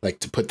 like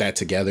to put that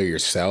together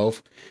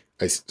yourself.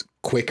 It's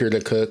quicker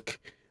to cook.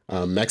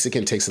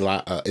 Mexican takes a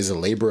lot, is a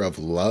labor of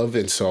love.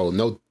 And so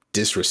no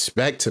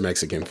disrespect to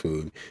Mexican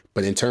food,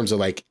 but in terms of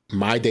like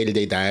my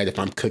day-to-day diet, if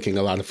I'm cooking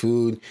a lot of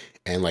food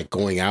and like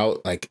going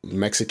out, like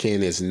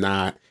Mexican is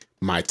not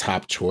my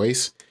top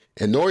choice.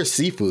 And nor is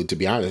seafood, to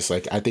be honest.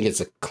 Like, I think it's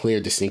a clear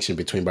distinction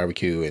between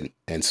barbecue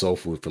and soul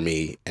food for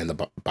me and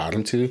the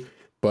bottom two.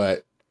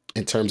 But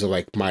in terms of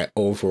like my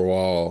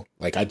overall,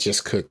 like, I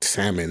just cooked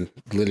salmon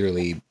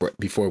literally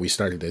before we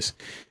started this.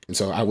 And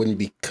so I wouldn't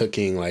be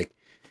cooking like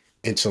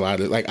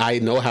enchilada. Like, I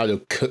know how to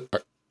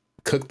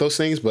cook those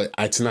things, but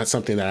it's not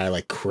something that I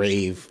like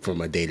crave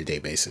from a day-to-day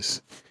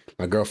basis.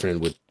 My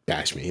girlfriend would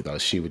bash me though.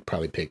 She would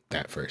probably pick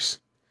that first.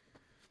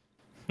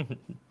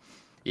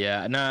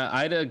 Yeah, no,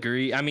 I'd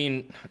agree. I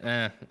mean,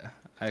 I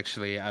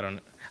Actually, I don't.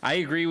 I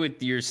agree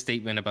with your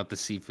statement about the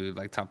seafood,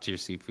 like top tier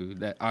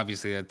seafood. That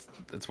obviously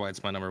that's why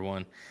it's my number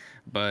one.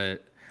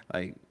 But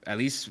like at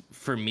least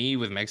for me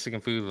with Mexican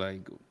food,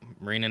 like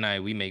Marina and I,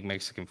 we make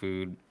Mexican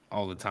food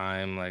all the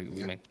time. Like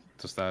we make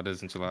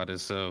tostadas,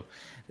 enchiladas. So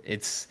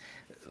it's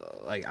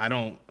like I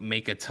don't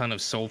make a ton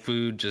of soul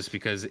food just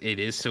because it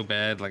is so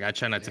bad. Like I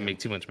try not to make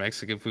too much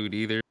Mexican food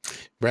either.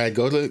 Brad,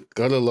 go to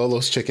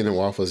Lolo's Chicken and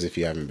Waffles if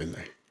you haven't been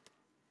there.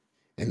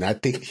 And I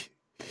think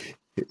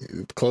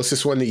the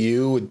closest one to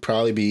you would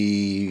probably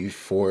be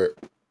Fort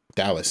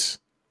Dallas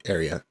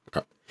area.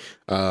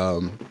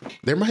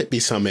 There might be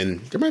some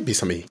in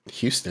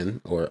Houston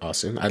or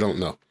Austin. I don't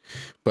know,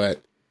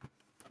 but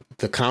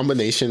the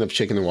combination of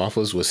chicken and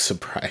waffles will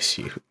surprise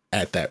you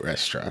at that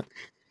restaurant.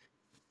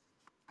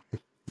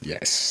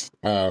 Yes.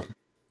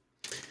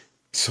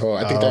 So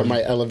I think that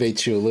might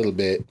elevate you a little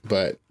bit,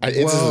 but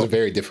this is a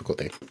very difficult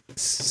thing.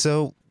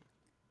 So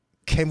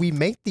can we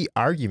make the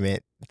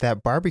argument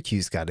that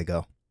barbecue's got to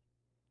go?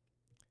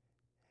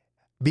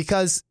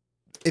 Because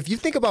if you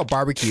think about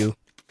barbecue,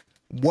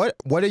 what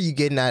are you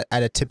getting at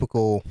a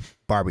typical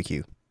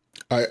barbecue?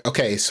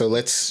 Okay, so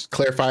let's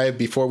clarify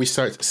before we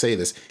start to say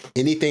this.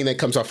 Anything that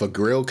comes off a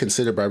grill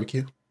considered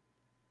barbecue?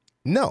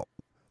 No,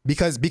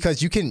 because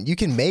you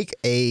can make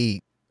a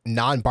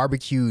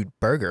non-barbecued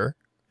burger.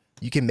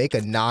 You can make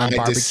a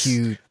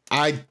non-barbecued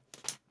I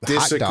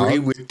disagree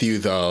with you,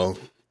 though.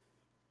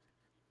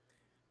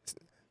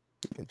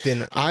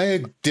 Then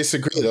I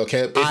disagree, though.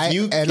 Okay,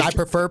 I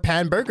prefer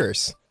pan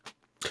burgers.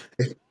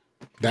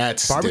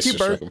 That's barbecue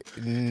burger.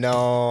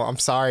 No, I'm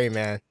sorry,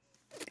 man.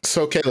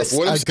 So Caleb,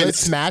 what I'm a good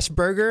smash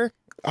burger.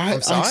 I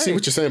see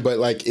what you're saying, but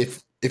like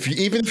if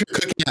you're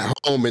cooking at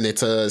home and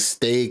it's a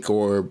steak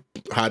or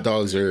hot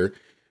dogs or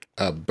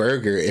a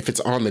burger, if it's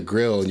on the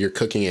grill and you're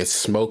cooking it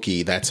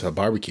smoky, that's a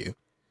barbecue,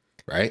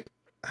 right?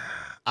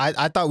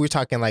 I thought we were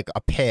talking like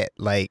a pit,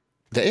 like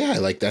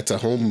like that's a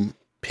home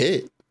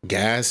pit,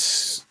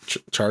 gas,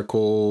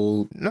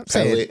 charcoal. No,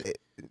 pellet.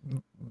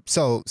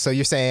 So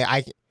you're saying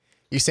I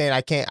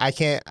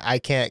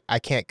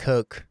can't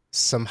cook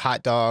some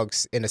hot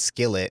dogs in a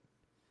skillet.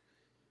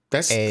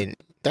 That's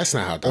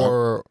not hot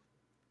dog.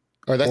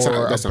 Or that's a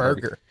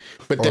burger.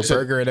 But there's a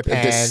burger in a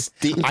pan.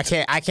 I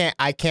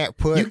can't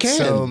put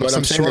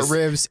some short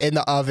ribs in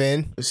the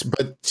oven.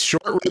 But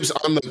short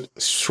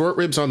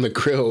ribs on the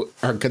grill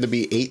are going to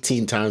be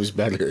 18 times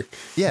better.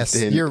 Yes,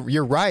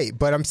 you're right.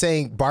 But I'm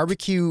saying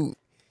barbecue.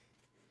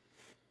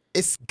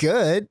 It's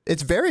good.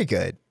 It's very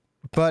good.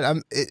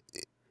 But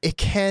it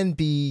can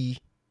be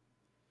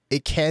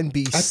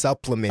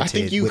supplemented. I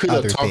think you could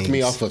have talked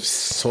me off of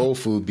soul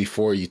food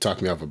before you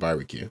talked me off of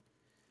barbecue,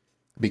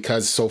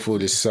 because soul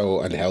food is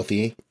so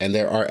unhealthy, and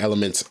there are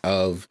elements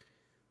of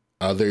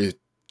other.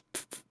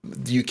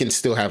 You can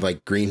still have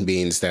like green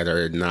beans that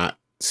are not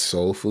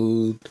soul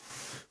food.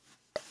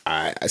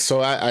 I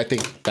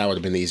think that would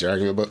have been the easier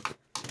argument, but.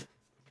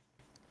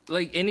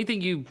 Like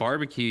anything you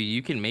barbecue,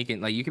 you can make it.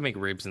 Like you can make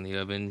ribs in the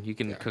oven. You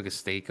can cook a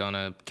steak on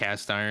a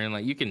cast iron.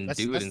 Like you can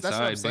do it inside. That's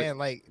what I'm saying.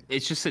 Like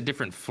it's just a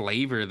different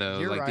flavor, though.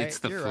 Like right, it's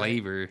the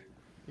flavor. Right.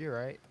 You're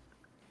right.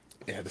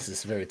 Yeah, this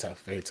is very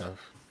tough. Very tough.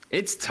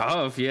 It's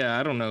tough. Yeah,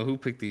 I don't know who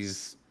picked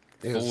these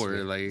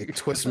four. Like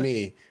it was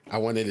me. I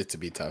wanted it to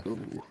be tough.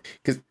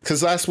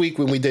 Because last week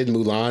when we did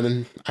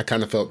Mulan, I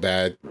kind of felt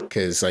bad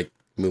because like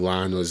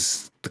Mulan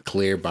was the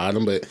clear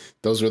bottom, but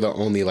those were the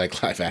only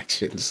like live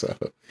actions. So.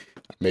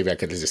 Maybe I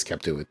could have just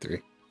kept it with 3.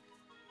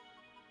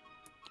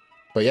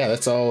 But yeah,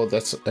 that's all.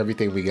 That's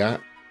everything we got.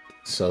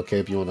 So, okay,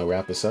 if you want to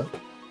wrap us up.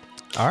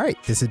 All right.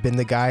 This has been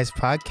the Guys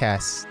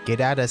Podcast.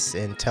 Get at us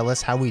and tell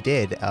us how we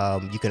did.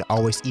 You can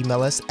always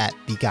email us at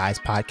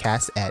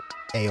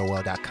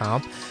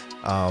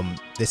theguyspodcast@aol.com.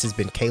 This has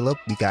been Caleb.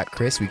 We got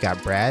Chris. We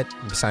got Brad.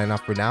 We're signing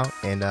off for now,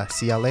 and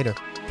see y'all later.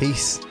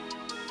 Peace.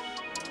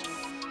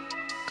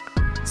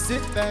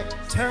 Sit back,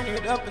 turn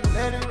it up, and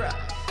let it ride.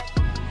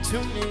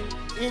 Tune in.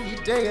 Any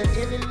day or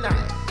any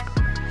night.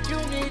 You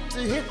need to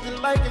hit the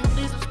like and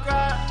please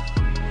subscribe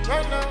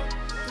right now,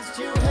 'cause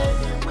you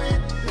hanging with